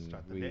fries, and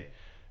Start the we day.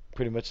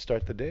 pretty much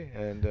start the day.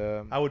 And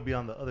I would be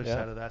on the other Yeah.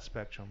 side of that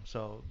spectrum.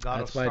 So Gatto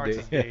That's my starts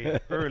day. his day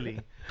early.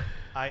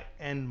 I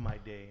end my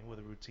day with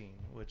a routine,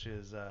 which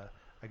is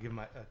I give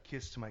a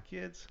kiss to my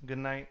kids, good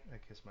night. I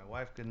kiss my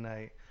wife, good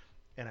night.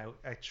 And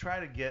I try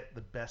to get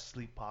the best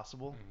sleep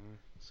possible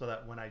so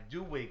that when I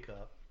do wake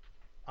up,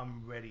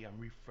 I'm ready, I'm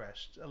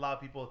refreshed. A lot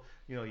of people,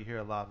 you hear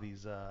a lot of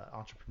these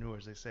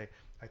entrepreneurs, they say,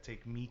 I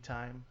take me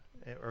time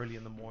early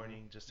in the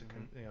morning just to,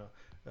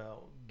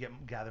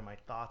 gather my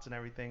thoughts and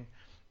everything.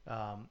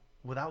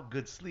 Without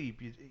good sleep,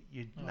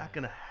 you're not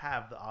going to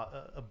have the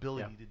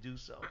ability to do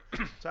so.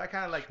 So I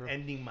kind of like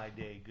ending my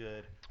day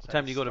good. What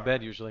time do you go to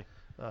bed usually?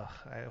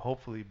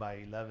 Hopefully by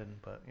 11,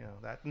 but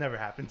that never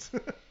happens.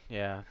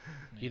 Yeah.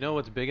 You know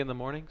what's big in the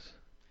mornings?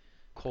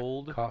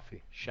 Cold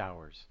coffee.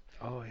 showers.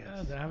 Oh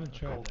Yeah, I haven't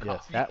tried that.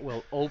 Yes. That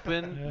will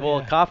open. Yeah, Well,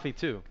 yeah. coffee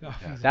too.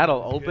 Coffee's That'll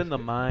always open good. the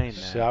mind,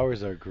 man.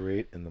 Showers are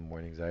great in the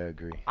mornings. I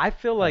agree. I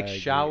feel like I agree.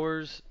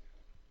 showers.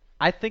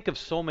 I think of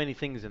so many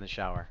things in the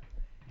shower,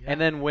 Yeah. and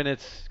then when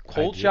it's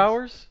cold Ideas.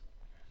 showers,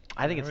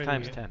 I think it's Ready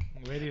times to- 10.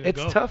 Ready to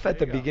It's go. tough at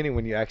the There you go. beginning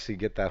when you actually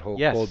get that whole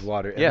Yes. cold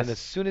water, and Yes. then as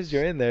soon as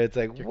you're in there, it's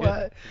like You're what?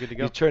 good. You're good to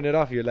go. You turn it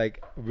off, you're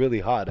like really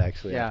hot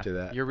actually Yeah. after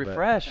that. You're But-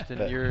 refreshed and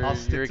but- you're I'll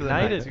stick you're to the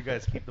nights. ignited. You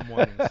guys keep the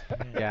mornings.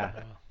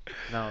 Yeah.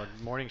 No,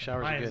 morning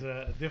showers are Mine's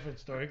good. a different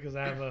story because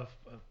I have a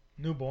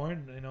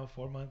newborn,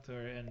 4 months,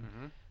 and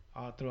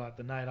Mhm. throughout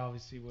the night,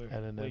 obviously, we're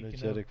and an waking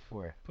energetic up,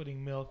 4.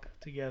 putting milk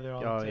together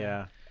all Oh the time.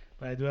 yeah.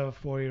 But I do have a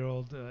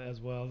 4-year-old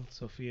as well.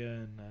 Sophia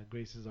and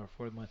Grace is our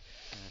 4th month.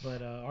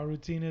 But our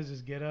routine is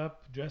just get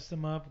up, dress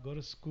them up, go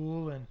to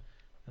school, and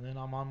then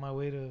I'm on my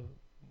way to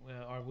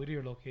our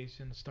Whittier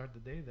location to start the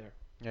day there.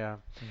 Yeah.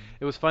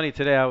 It was funny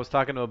today. I was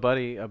talking to a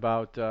buddy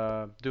about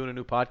doing a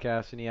new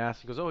podcast, and he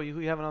asked, he goes, "Oh, who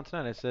you having on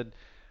tonight?" I said,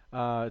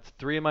 "It's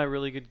 3 of my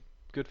really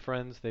good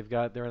friends. They're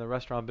in the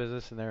restaurant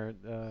business, and they're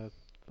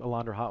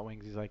Alondra Hot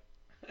Wings." He's like,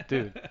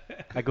 Dude,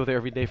 I go there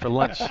every day for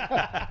lunch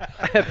at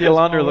the Small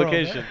Alondra world,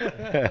 location.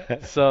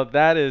 eh? So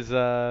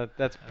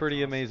that's pretty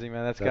awesome. amazing,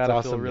 man. That's That's gotta feel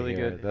awesome to really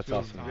hear. good. That's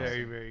Feels awesome.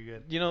 very, very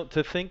good. You know,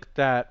 to think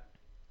that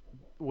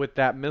with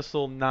that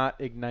missile not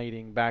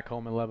igniting back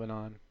home in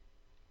Lebanon,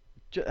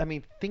 I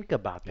mean, think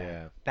about that.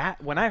 Yeah.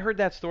 That when I heard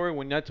that story,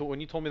 when you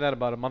told me that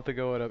about a month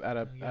ago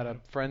Yeah, at a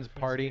friend's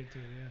party, kid too,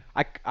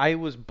 yeah. I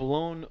was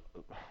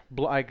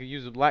I could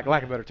use a lack of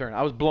a better term.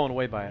 I was blown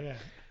away by it.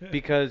 Yeah.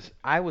 Because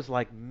I was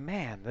like,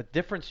 man, the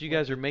difference you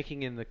guys are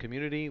making in the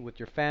community with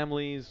your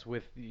families,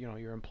 with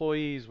your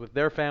employees, with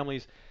their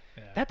families.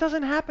 Yeah. That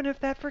doesn't happen if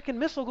that freaking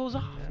missile goes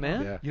off, Yeah.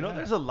 man. Yeah. You know, Yeah.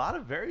 there's a lot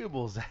of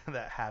variables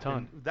that happen.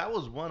 Ton. That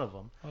was one of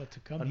them. Oh, to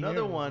come Another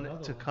here was one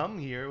another to one. come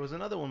here was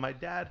another one. My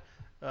dad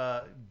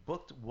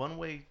booked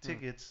one-way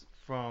tickets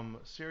from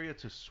Syria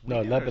to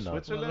Sweden. Lebanon. Or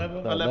Switzerland.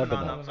 Well, No, Lebanon.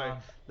 Lebanon. I'm sorry.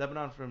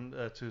 Lebanon from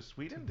to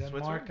Sweden, To Denmark,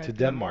 Switzerland, I To think.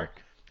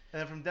 Denmark. and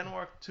then from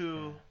Denmark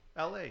to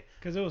L.A.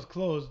 Because it was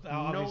closed.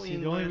 Obviously,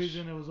 the only English.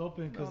 reason it was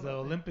open because No, the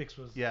nothing. Olympics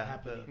was Yeah,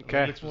 happening. the Okay.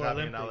 Olympics was Before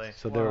happening in L.A.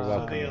 Olympics. So they were Wow. So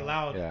welcome. they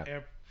allowed Yeah.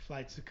 air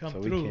flights to come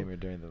So through. we came here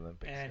during the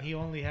Olympics. And he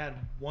only had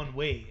one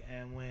way.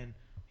 And when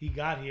he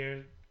got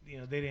here,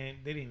 they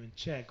didn't even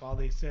check. All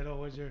they said, "Oh,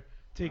 where's your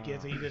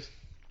tickets?" And he just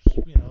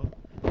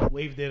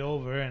waved it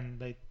over, and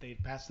they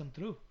passed them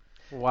through.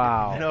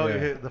 Wow. You know,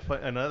 Yeah.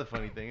 another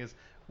funny thing is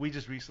we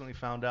just recently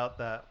found out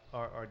that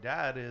our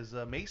dad is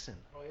a Mason.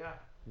 Oh yeah,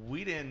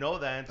 We didn't know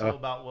that until Oh.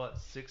 about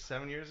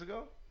 6-7 years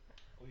ago.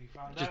 we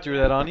found Just out threw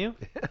that on you?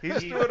 He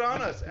just threw it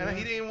on us, and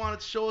he didn't want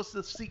to show us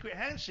the secret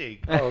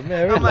handshake. Oh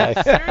man, I'm like,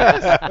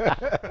 relax.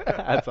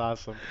 That's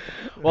awesome.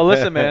 Well,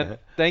 listen, man.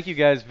 Thank you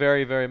guys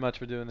very, very much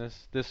for doing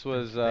this. This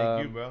was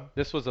Thank you, bro.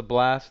 This was a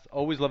blast.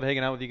 Always love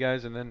hanging out with you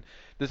guys. And then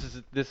this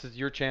is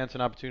your chance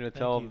and opportunity to Thank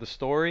tell you. the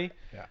story.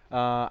 Yeah.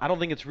 I don't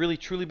think it's really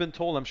truly been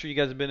told. I'm sure you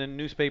guys have been in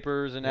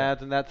newspapers and Yeah.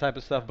 ads and that type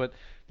of stuff. Yeah. But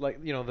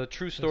the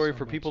true story so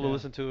for much, people to yeah.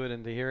 listen to it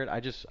and to hear it.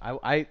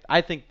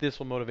 I think this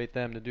will motivate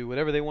them to do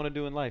whatever they want to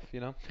do in life.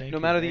 Thank no you.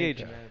 matter the Thank age.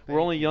 you, man. We're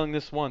Thank only you. young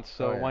this once,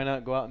 so Oh, yeah. why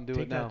not go out and do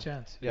Take it now? that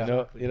chance.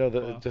 Yeah. You know,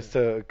 Go out just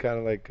there. to kind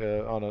of like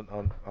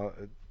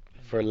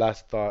for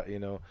last thought,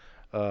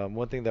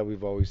 one thing that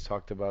we've always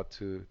talked about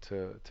to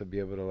be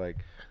able to like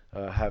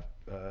have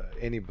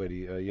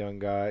anybody, a young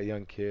guy,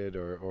 young kid,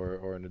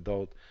 or an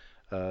adult,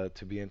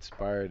 to be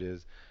inspired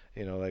is,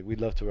 like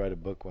we'd love to write a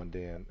book one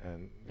day and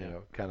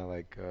kind of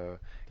like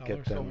get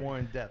 $1 So them. more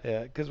in depth.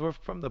 Yeah, because we're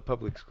from the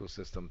public school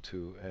system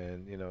too,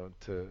 and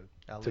to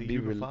LA be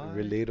Unified.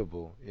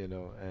 relatable,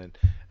 and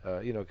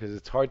because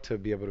it's hard to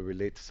be able to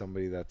relate to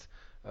somebody that's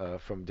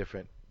from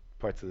different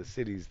parts of the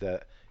cities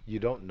that you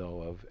don't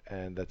know of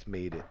and that's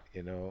made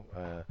it,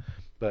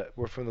 but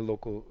we're from the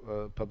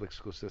local public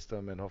school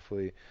system, and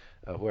hopefully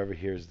whoever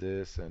hears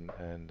this and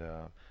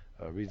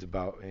reads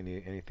about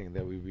anything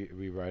that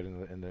we write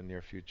in the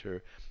near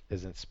future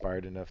is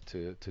inspired enough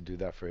to do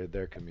that for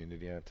their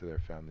community and to their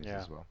families Yeah.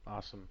 as well.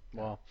 Awesome.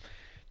 Well,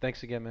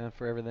 thanks again, man,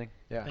 for everything.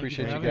 Yeah. Thank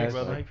Appreciate for you having us, guys.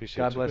 brother. Mike.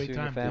 Appreciate God you. bless Great you and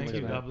your time. family, Thank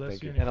you. man. God bless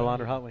Thank you. you. your And Alondra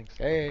family. Hot Wings.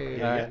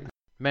 Hey. All right.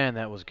 Man,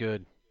 that was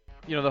good.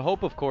 The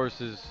hope, of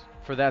course, is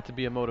for that to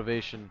be a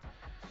motivation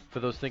for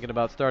those thinking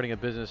about starting a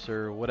business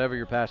or whatever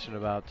you're passionate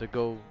about to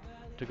go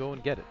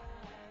and get it.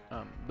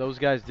 Those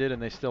guys did,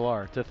 and they still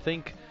are. To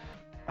think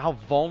how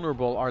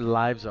vulnerable our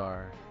lives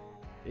are,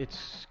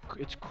 it's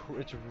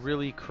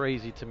really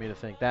crazy to me to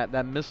think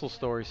that missile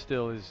story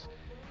still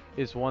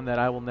is one that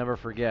I will never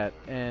forget,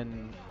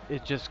 and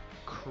it's just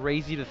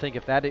crazy to think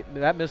if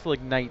that missile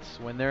ignites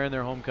when they're in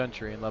their home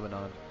country in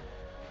Lebanon.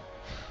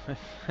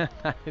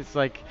 It's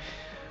like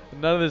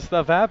none of this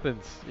stuff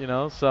happens,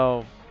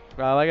 So,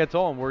 like I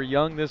told him, we're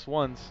young this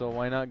once, so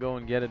why not go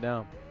and get it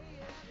down?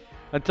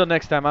 Until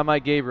next time, I'm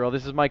Mike Gabriel.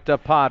 This is Mic'd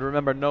Up Pod.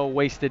 Remember, no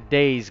wasted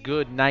days.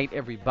 Good night,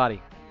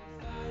 everybody.